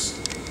universe.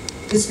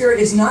 The spirit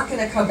is not going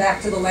to come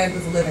back to the land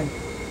of the living.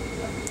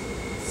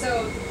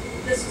 So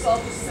this was all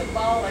just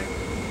symbolic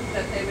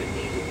that they would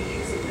need to be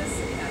using this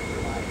in the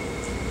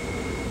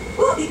afterlife.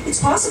 Well, it's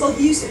possible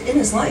he used it in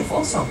his life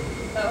also.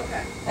 Oh,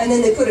 okay. And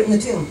then they put it in the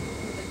tomb.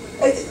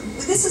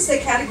 This is the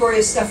category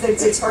of stuff that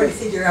it's hard to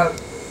figure out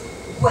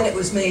when it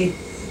was made.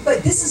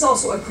 But this is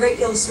also a great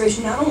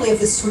illustration, not only of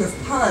this sort of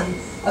pun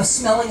of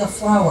smelling a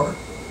flower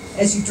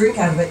as you drink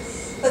out of it,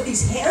 but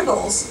these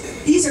handles,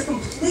 these are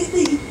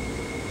completely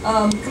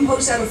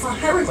composed out of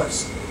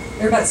hieroglyphs.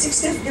 There are about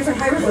 6 different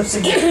hieroglyphs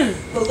in here.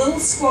 The little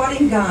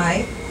squatting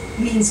guy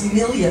means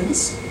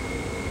millions.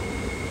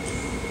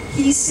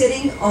 He's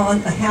sitting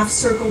on a half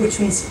circle, which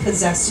means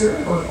possessor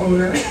or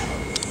owner.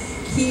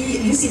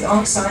 You see the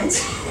Ankh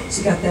signs,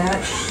 so you got that.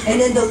 And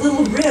then the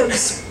little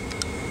ribs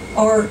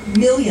are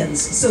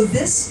millions. So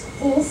this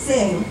whole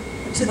thing,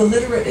 to the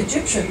literate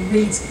Egyptian,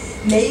 reads,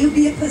 may you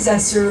be a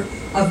possessor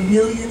of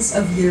millions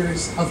of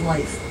years of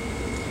life.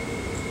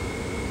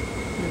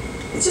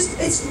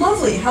 It's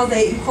lovely how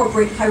they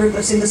incorporate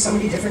hieroglyphs into so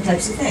many different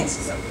types of things.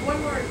 So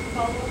one more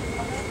follow-up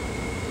on that.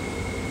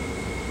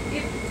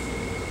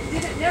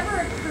 Did it never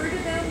occur to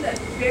them that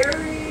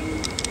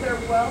burying their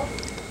wealth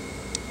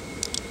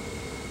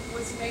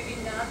was maybe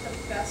not the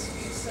best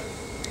use of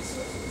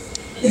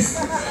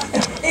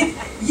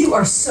resources? You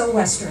are so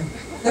Western.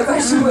 The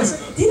question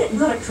was, did it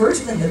not occur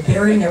to them that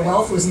burying their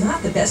wealth was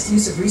not the best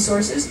use of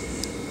resources?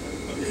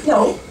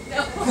 No.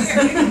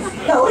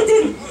 No, it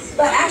didn't.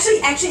 But actually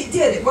it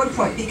did at one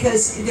point,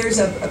 because there's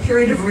a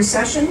period of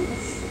recession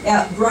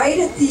right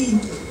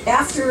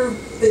after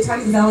the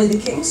time of the Valley of the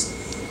Kings,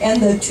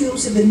 and the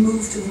tombs have been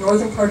moved to the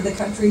northern part of the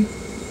country,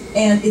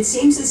 and it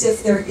seems as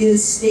if there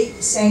is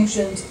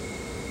state-sanctioned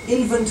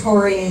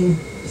inventorying,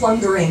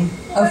 plundering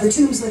of the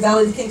tombs in the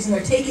Valley of the Kings, and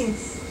they're taking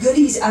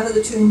goodies out of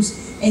the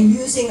tombs and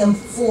using them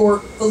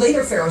for the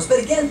later pharaohs.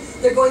 But again,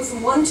 they're going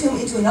from one tomb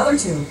into another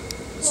tomb.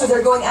 So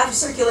they're going out of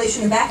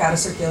circulation and back out of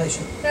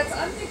circulation.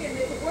 I'm thinking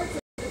if it weren't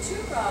for the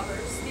tomb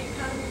robbers, the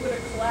economy would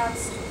have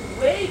collapsed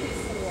way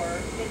before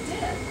it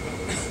did.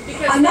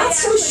 Because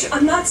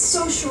I'm not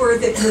so sure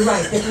that you're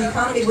right, that the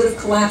economy would have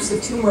collapsed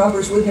if tomb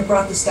robbers wouldn't have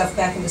brought the stuff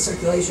back into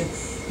circulation.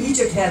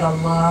 Egypt had a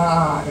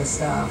lot of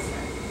stuff.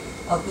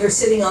 They're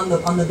sitting on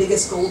the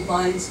biggest gold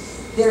mines.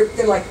 They're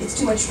like, it's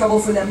too much trouble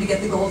for them to get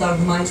the gold out of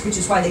the mines, which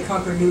is why they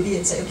conquer Nubia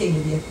and say, okay,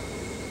 Nubia,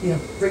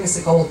 bring us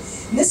the gold.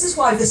 And this is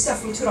why this stuff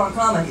from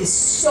Tutankhamun is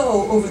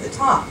so over the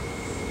top,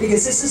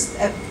 because this is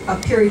a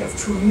period of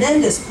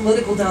tremendous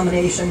political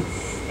domination,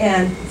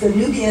 and the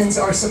Nubians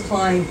are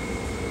supplying.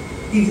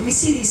 We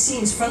see these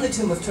scenes from the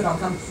tomb of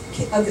Tutankhamun,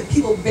 of the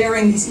people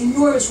bearing these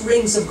enormous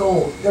rings of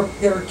gold.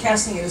 They're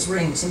casting it as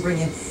rings and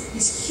bringing in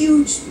these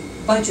huge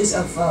bunches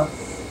of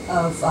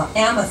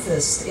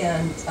amethyst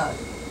and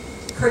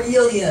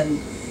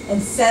carnelian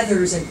and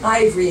feathers and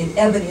ivory and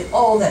ebony, and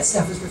all that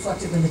stuff is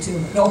reflected in the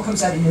tomb. It all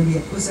comes out of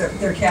Nubia. It was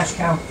their cash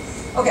cow.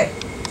 Okay,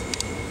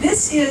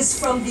 this is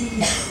from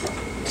the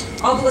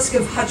obelisk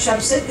of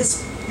Hatshepsut.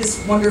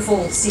 This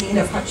wonderful scene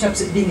of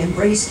Hatshepsut being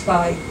embraced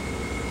by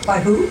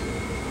who?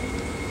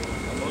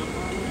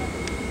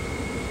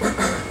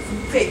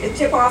 Okay, the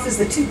tip off is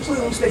the two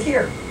plumes, but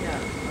here,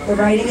 the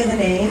writing of the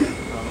name,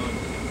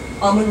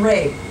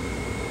 Amun-Re.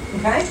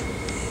 Okay,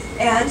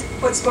 and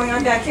what's going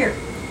on back here?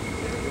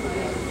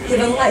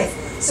 Given life.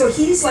 So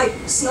he's like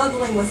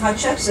snuggling with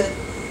Hatshepsut,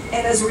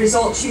 and as a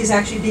result, she is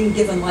actually being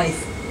given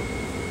life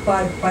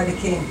by the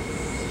king.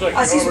 It's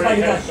like she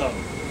already has some.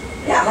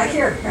 Yeah, like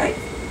here, right?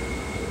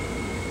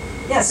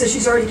 Yeah, so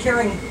she's already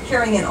carrying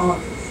an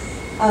Ankh.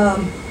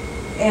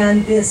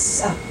 And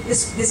this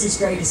is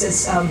great. It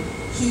says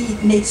he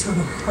makes her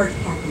heart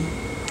happy.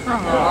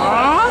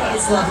 Aww.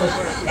 It's lovely.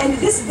 And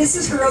this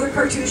is her other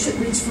cartouche. It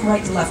reads from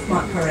right to left,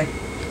 Montcarre.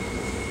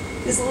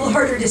 It's a little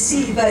harder to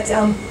see, but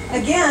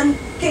again,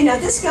 okay, now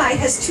this guy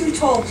has two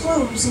tall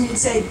plumes, and you'd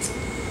say,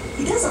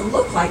 he doesn't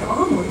look like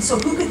Amun, so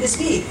who could this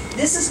be?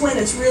 This is when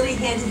it's really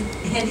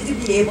handy to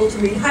be able to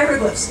read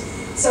hieroglyphs.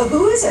 So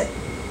who is it?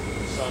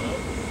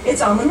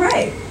 It's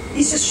Amun-Re.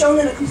 He's just shown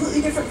in a completely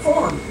different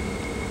form.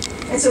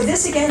 And so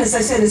this, again, as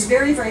I said, is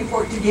very, very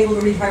important to be able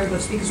to read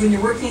hieroglyphs, because when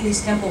you're working in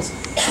these temples,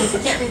 if you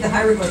can't read the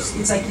hieroglyphs,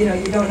 it's like, you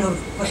don't know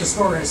what the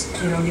score is.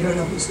 You don't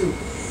know who's who.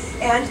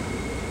 And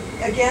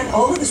again,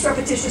 all of this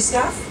repetitious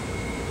stuff.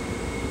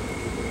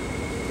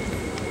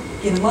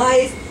 Given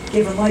life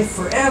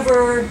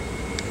forever.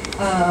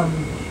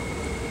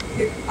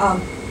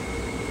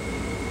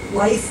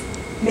 Life,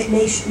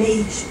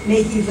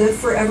 may he live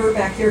forever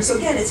back here. So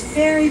again, it's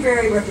very,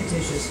 very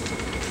repetitious.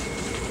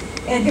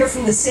 And here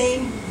from the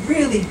same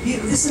really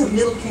beautiful, this is a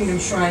Middle Kingdom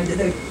shrine.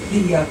 The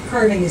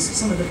carving is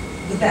some of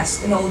the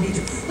best in all of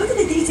Egypt. Look at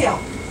the detail.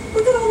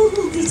 Look at all the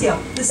little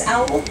detail. This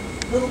owl,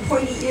 little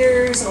pointy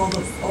ears, and all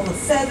the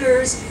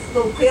feathers.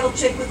 Little quail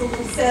chick with the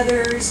little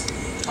feathers.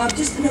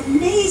 Just an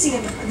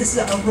amazing. This is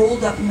a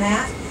rolled up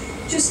mat.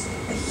 Just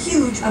a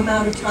huge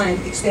amount of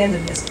time expanded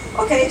in this.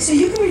 Okay, so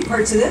you can read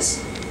parts of this.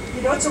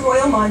 You know it's a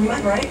royal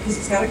monument, right? Because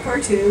it's got a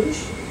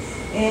cartouche,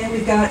 and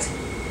we've got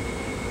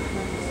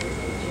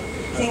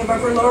King of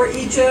Upper and Lower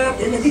Egypt,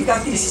 and then we've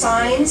got these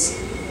signs,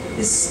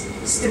 this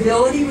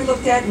stability we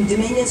looked at, and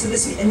dominion. So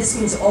this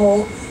means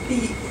all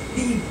the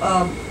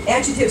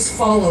adjectives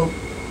follow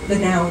the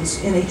nouns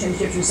in ancient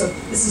Egyptian. So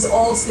this is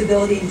all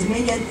stability and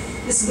dominion.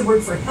 This is the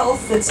word for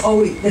health that's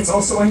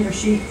also on your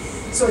sheet.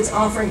 So it's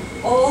offering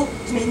all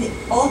dominion,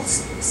 all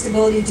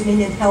stability,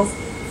 dominion, health,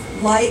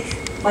 like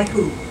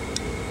who?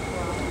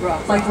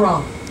 Ra. Like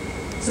Ra.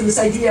 So this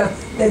idea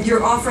that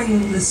you're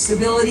offering the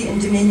stability and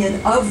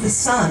dominion of the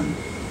sun,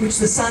 which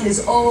the sun is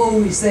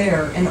always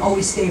there and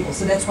always stable.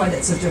 So that's why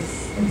that's such an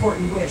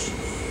important wish.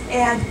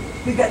 And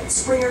we've got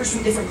springers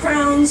from different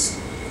crowns.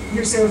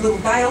 Here's their little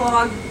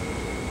dialogue.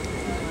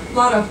 A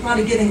lot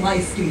of giving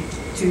life to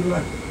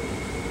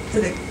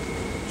the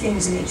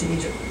kings in ancient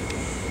Egypt.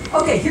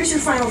 Okay, here's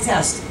your final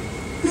test.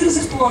 Who does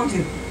this belong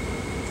to?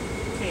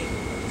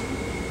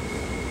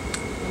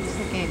 It's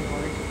the game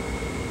board.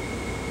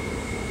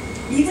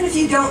 Even if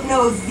you don't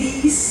know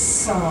these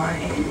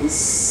signs,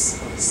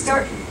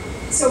 start.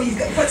 So you've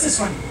got, what's this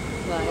one?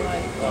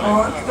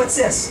 Ankh. What's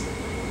this?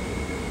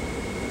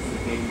 The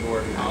game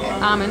board.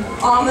 Amun.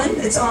 Amun.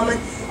 It's Amun.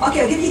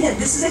 Okay, I'll give you a hint.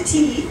 This is a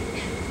T.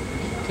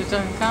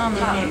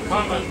 Tutankhamun.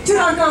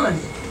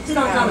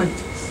 Tutankhamun.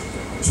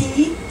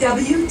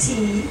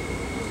 T-W-T,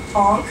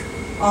 Ankh,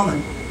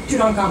 Amun.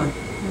 Tutankhamun.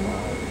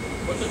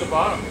 What's at the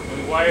bottom? I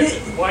mean,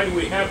 why do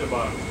we have the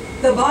bottom?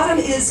 The bottom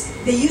is,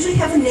 they usually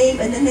have a name,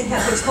 and then they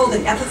have what's called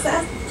an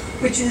epithet,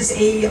 which is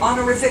a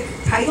honorific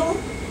title.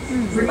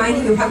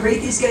 reminding you how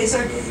great these guys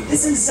are.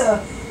 This is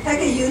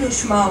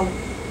Hegayunushmau,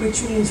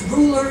 which means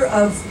ruler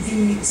of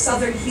the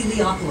southern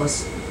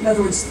Heliopolis. In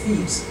other words,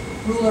 Thebes,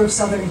 ruler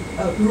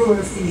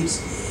of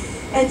Thebes.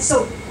 And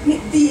so I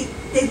mean, they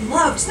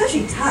loved,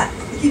 especially Tut.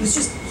 He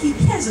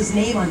has his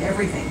name on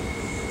everything.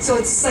 So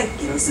it's like,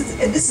 you know,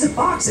 and this is a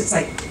box. It's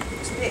like,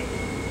 it's big.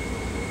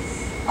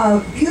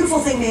 Beautiful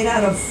thing made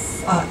out of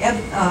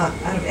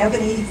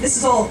ebony. This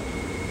is all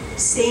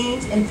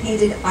stained and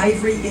painted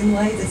ivory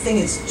inlay. The thing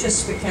is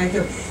just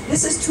spectacular.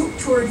 This is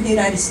toured in the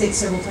United States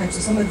several times, so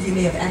some of you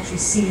may have actually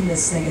seen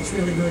this thing. It's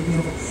really, really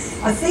beautiful.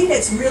 A thing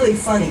that's really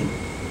funny.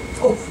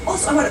 Oh,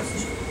 also,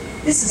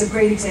 this is a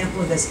great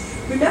example of this.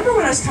 Remember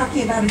when I was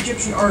talking about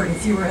Egyptian art,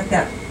 if you were at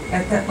that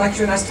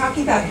lecture, and I was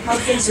talking about how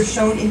things are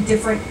shown in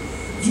different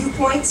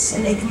viewpoints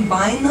and they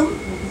combine them?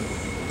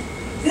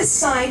 This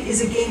sign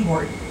is a game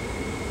board.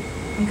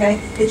 Okay,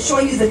 it's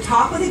showing you the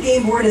top of the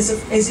game board as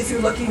if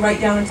you're looking right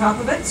down on top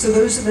of it. So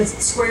those are the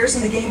squares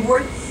in the game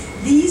board.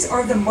 These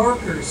are the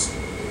markers.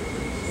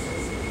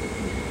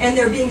 And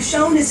they're being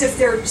shown as if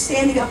they're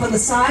standing up on the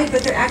side,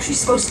 but they're actually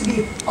supposed to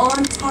be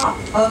on top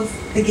of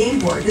the game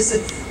board. This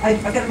is,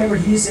 I've got to remember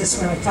to use this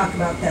when I talk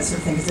about that sort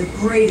of thing. It's a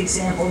great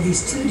example of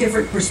these two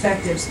different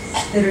perspectives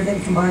that are then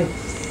combined.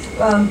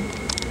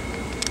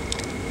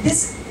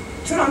 This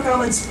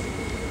Tutankhamun's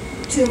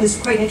tomb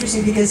is quite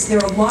interesting because there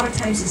are a lot of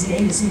times his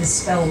name is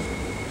misspelled,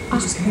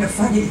 which is kind of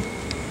funny.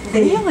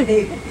 They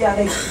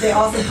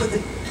often put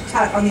the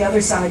Tut on the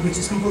other side, which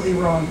is completely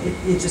wrong.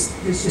 It's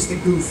just a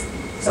goof.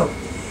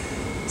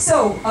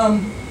 So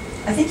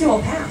I think you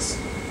all pass.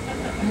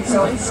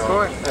 So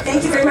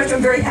thank you very much.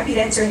 I'm very happy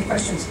to answer any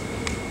questions.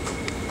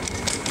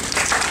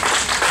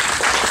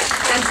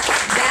 And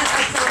that,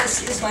 I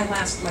promise, is my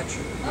last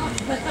lecture.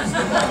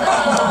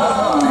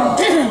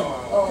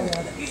 Oh,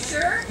 yeah. You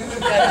sure?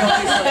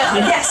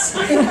 Yes.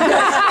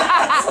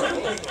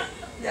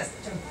 Yes.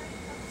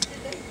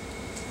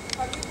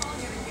 Are you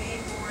calling it a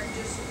game board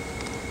just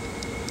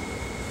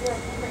for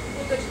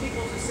English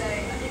people to say,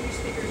 I think you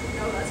speakers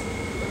know that's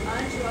what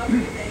remind you of, do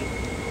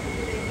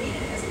they mean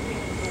it as a game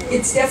board?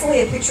 It's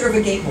definitely a picture of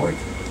a game board.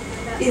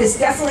 It is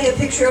definitely a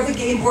picture of a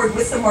game board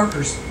with the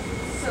markers.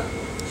 So,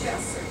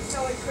 yes,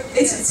 so it could be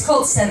It's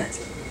called Senate.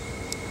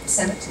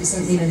 Senate is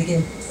the name of the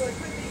game. So it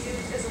could be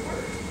used as a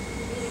word,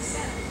 meaning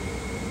Senate.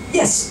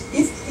 Yes,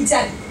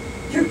 exactly.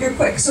 You're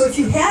quick. So if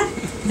you had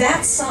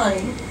that sign,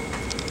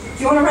 if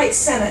you want to write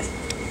Senate,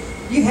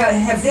 you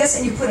have this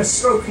and you put a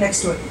stroke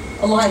next to it,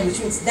 a line, which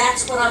means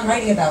that's what I'm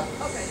writing about.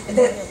 Okay.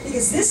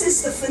 Because this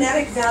is the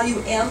phonetic value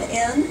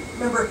MN.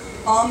 Remember,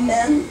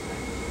 amen,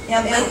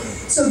 MN.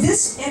 So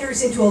this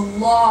enters into a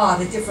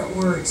lot of different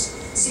words.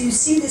 So you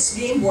see this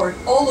game board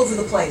all over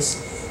the place.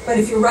 But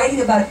if you're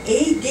writing about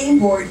a game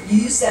board, you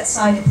use that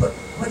sign and put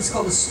what is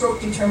called a stroke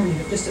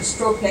determinative, just a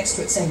stroke next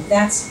to it saying,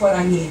 that's what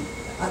I mean.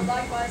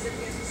 Likewise, if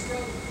it's a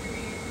stroke,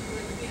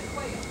 would be a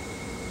quail.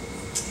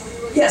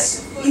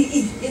 Yes,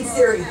 in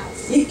theory.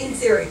 In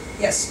theory,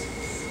 yes.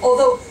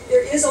 Although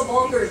there is a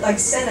longer, like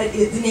Senate,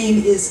 the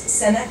name is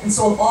Senate, and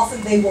so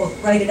often they will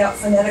write it out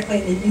phonetically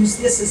and they use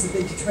this as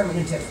the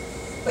determinative.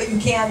 But you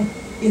can,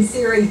 in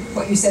theory,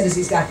 what you said is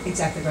exactly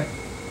right.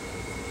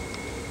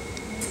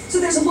 So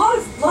there's a lot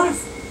of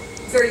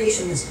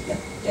variation in this. Yeah,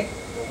 Dick.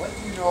 Well, what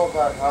do you know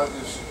about how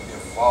this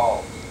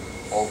evolved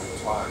over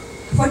time?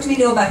 What do we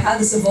know about how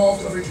this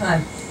evolved over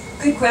time?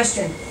 Good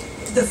question.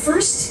 The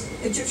first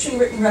Egyptian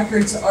written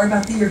records are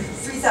about the year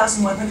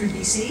 3100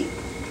 BC,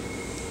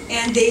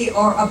 and they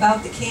are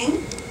about the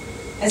king.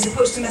 As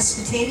opposed to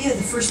Mesopotamia,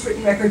 the first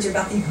written records are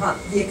about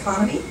the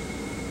economy.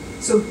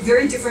 So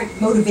very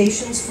different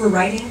motivations for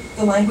writing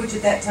the language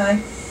at that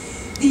time.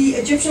 The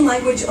Egyptian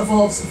language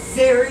evolves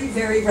very,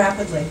 very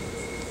rapidly.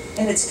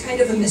 And it's kind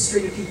of a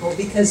mystery to people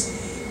because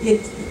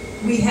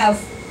we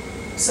have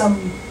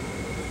some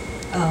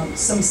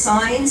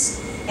signs,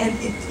 and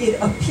it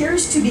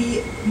appears to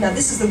be, now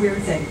this is the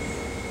weird thing.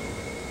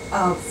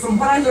 From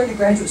what I learned in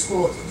graduate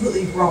school, it's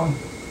completely wrong.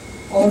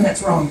 All of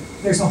that's wrong.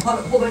 There's a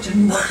whole bunch of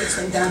new work that's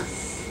been done.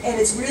 And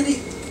it's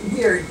really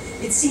weird.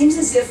 It seems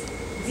as if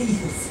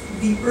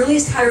the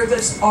earliest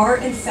hieroglyphs are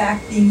in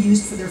fact being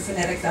used for their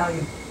phonetic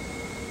value,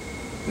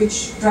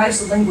 which drives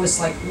the linguists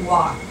like,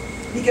 wah.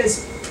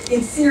 Because in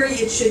theory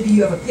it should be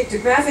you have a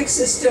pictographic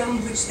system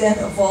which then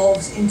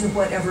evolves into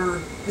whatever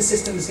the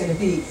system is going to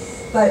be.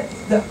 But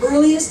the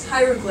earliest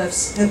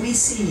hieroglyphs that we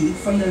see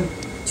from the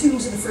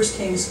tombs of the first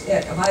kings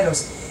at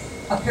Abydos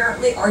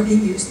apparently are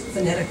being used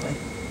phonetically,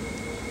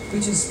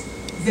 which is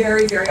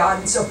very, very odd.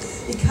 And so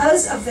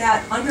because of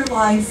that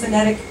underlying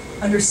phonetic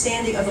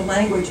understanding of the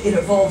language, it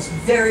evolves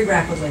very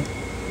rapidly.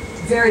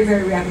 Very,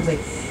 very rapidly.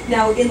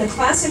 Now, in the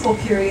classical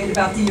period,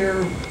 about the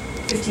year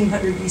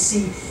 1500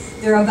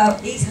 BC, there are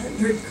about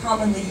 800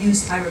 commonly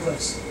used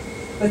hieroglyphs,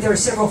 but there are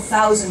several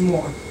thousand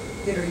more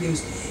that are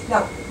used.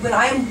 Now, when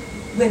I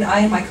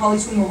and my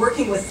colleagues, when we're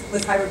working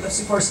with hieroglyphs,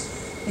 of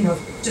course, you know,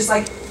 just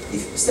like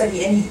if you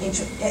study any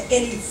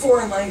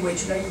foreign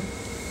language, you know,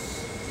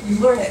 you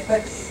learn it.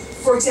 But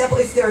for example,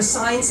 if there are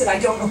signs that I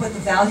don't know what the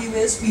value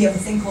is, we have a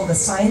thing called a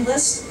sign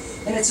list.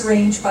 And it's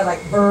arranged by like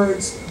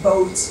birds,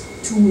 boats,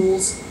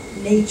 tools,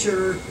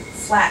 nature,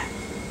 flat,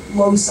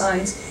 low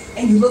signs.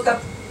 And you look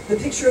up the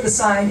picture of the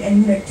sign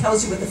and it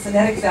tells you what the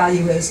phonetic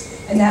value is.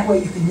 And that way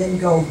you can then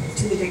go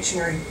to the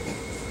dictionary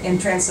and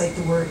translate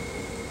the word.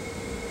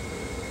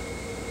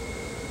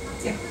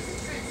 Yeah.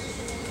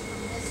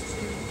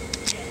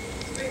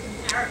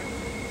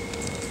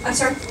 I'm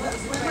sorry? When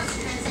was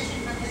the transition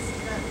from this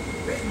to the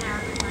written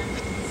Arabic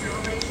language? Is there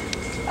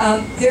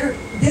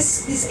relation?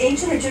 This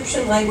ancient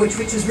Egyptian language,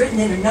 which was written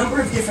in a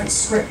number of different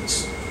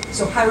scripts,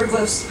 so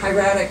hieroglyphs,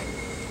 hieratic,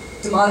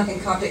 Demotic,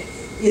 and Coptic,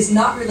 is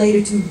not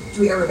related to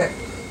Arabic,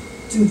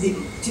 to the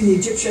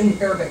Egyptian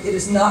Arabic. It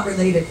is not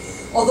related.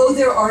 Although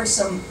there are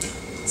some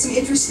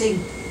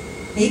interesting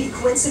maybe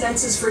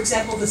coincidences. For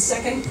example, the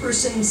second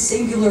person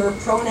singular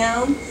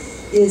pronoun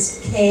is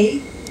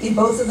K in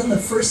both of them. The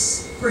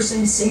first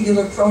person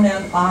singular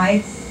pronoun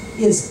I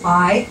is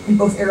I in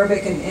both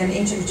Arabic and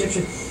ancient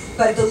Egyptian.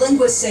 But the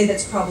linguists say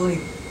that's probably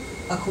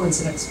a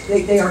coincidence.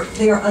 They are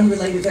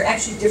unrelated. They're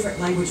actually different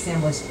language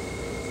families.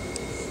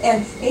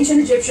 And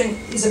ancient Egyptian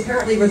is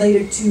apparently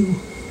related to,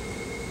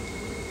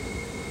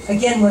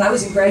 again, when I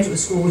was in graduate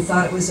school, we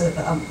thought it was a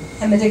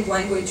Hamitic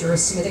language or a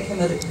Semitic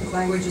Hamitic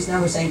language, as now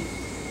we're saying.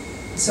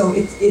 So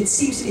it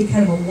seems to be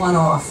kind of a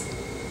one-off.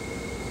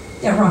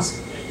 Yeah, Ross.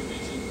 Yeah, you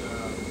mentioned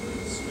the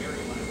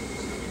Sumerian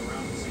languages coming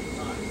around at the same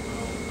time.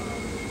 Well,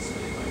 the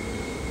Semitic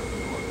languages were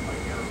further north,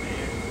 like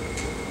Aramaic.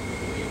 We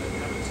believe that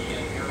Hamitic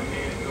and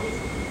Aramaic, those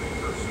were the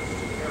precursors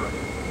to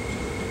Arabic, which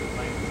is a different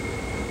language.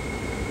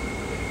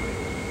 Anyway,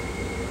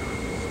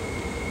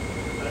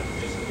 that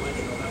just to let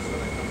you know that's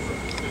where that comes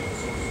from. It's a different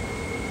source.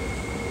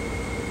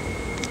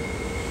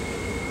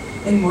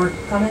 Any more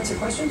comments or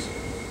questions?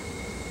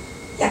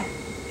 Yeah,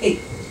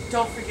 Kate.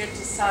 Don't forget to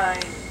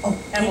sign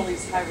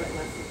Emily's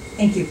hieroglyph.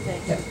 Thank you.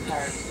 Thank Yeah. you,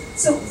 card.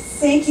 So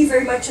thank you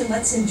very much, and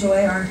let's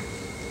enjoy our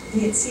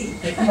D at C.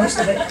 Make the most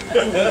of it.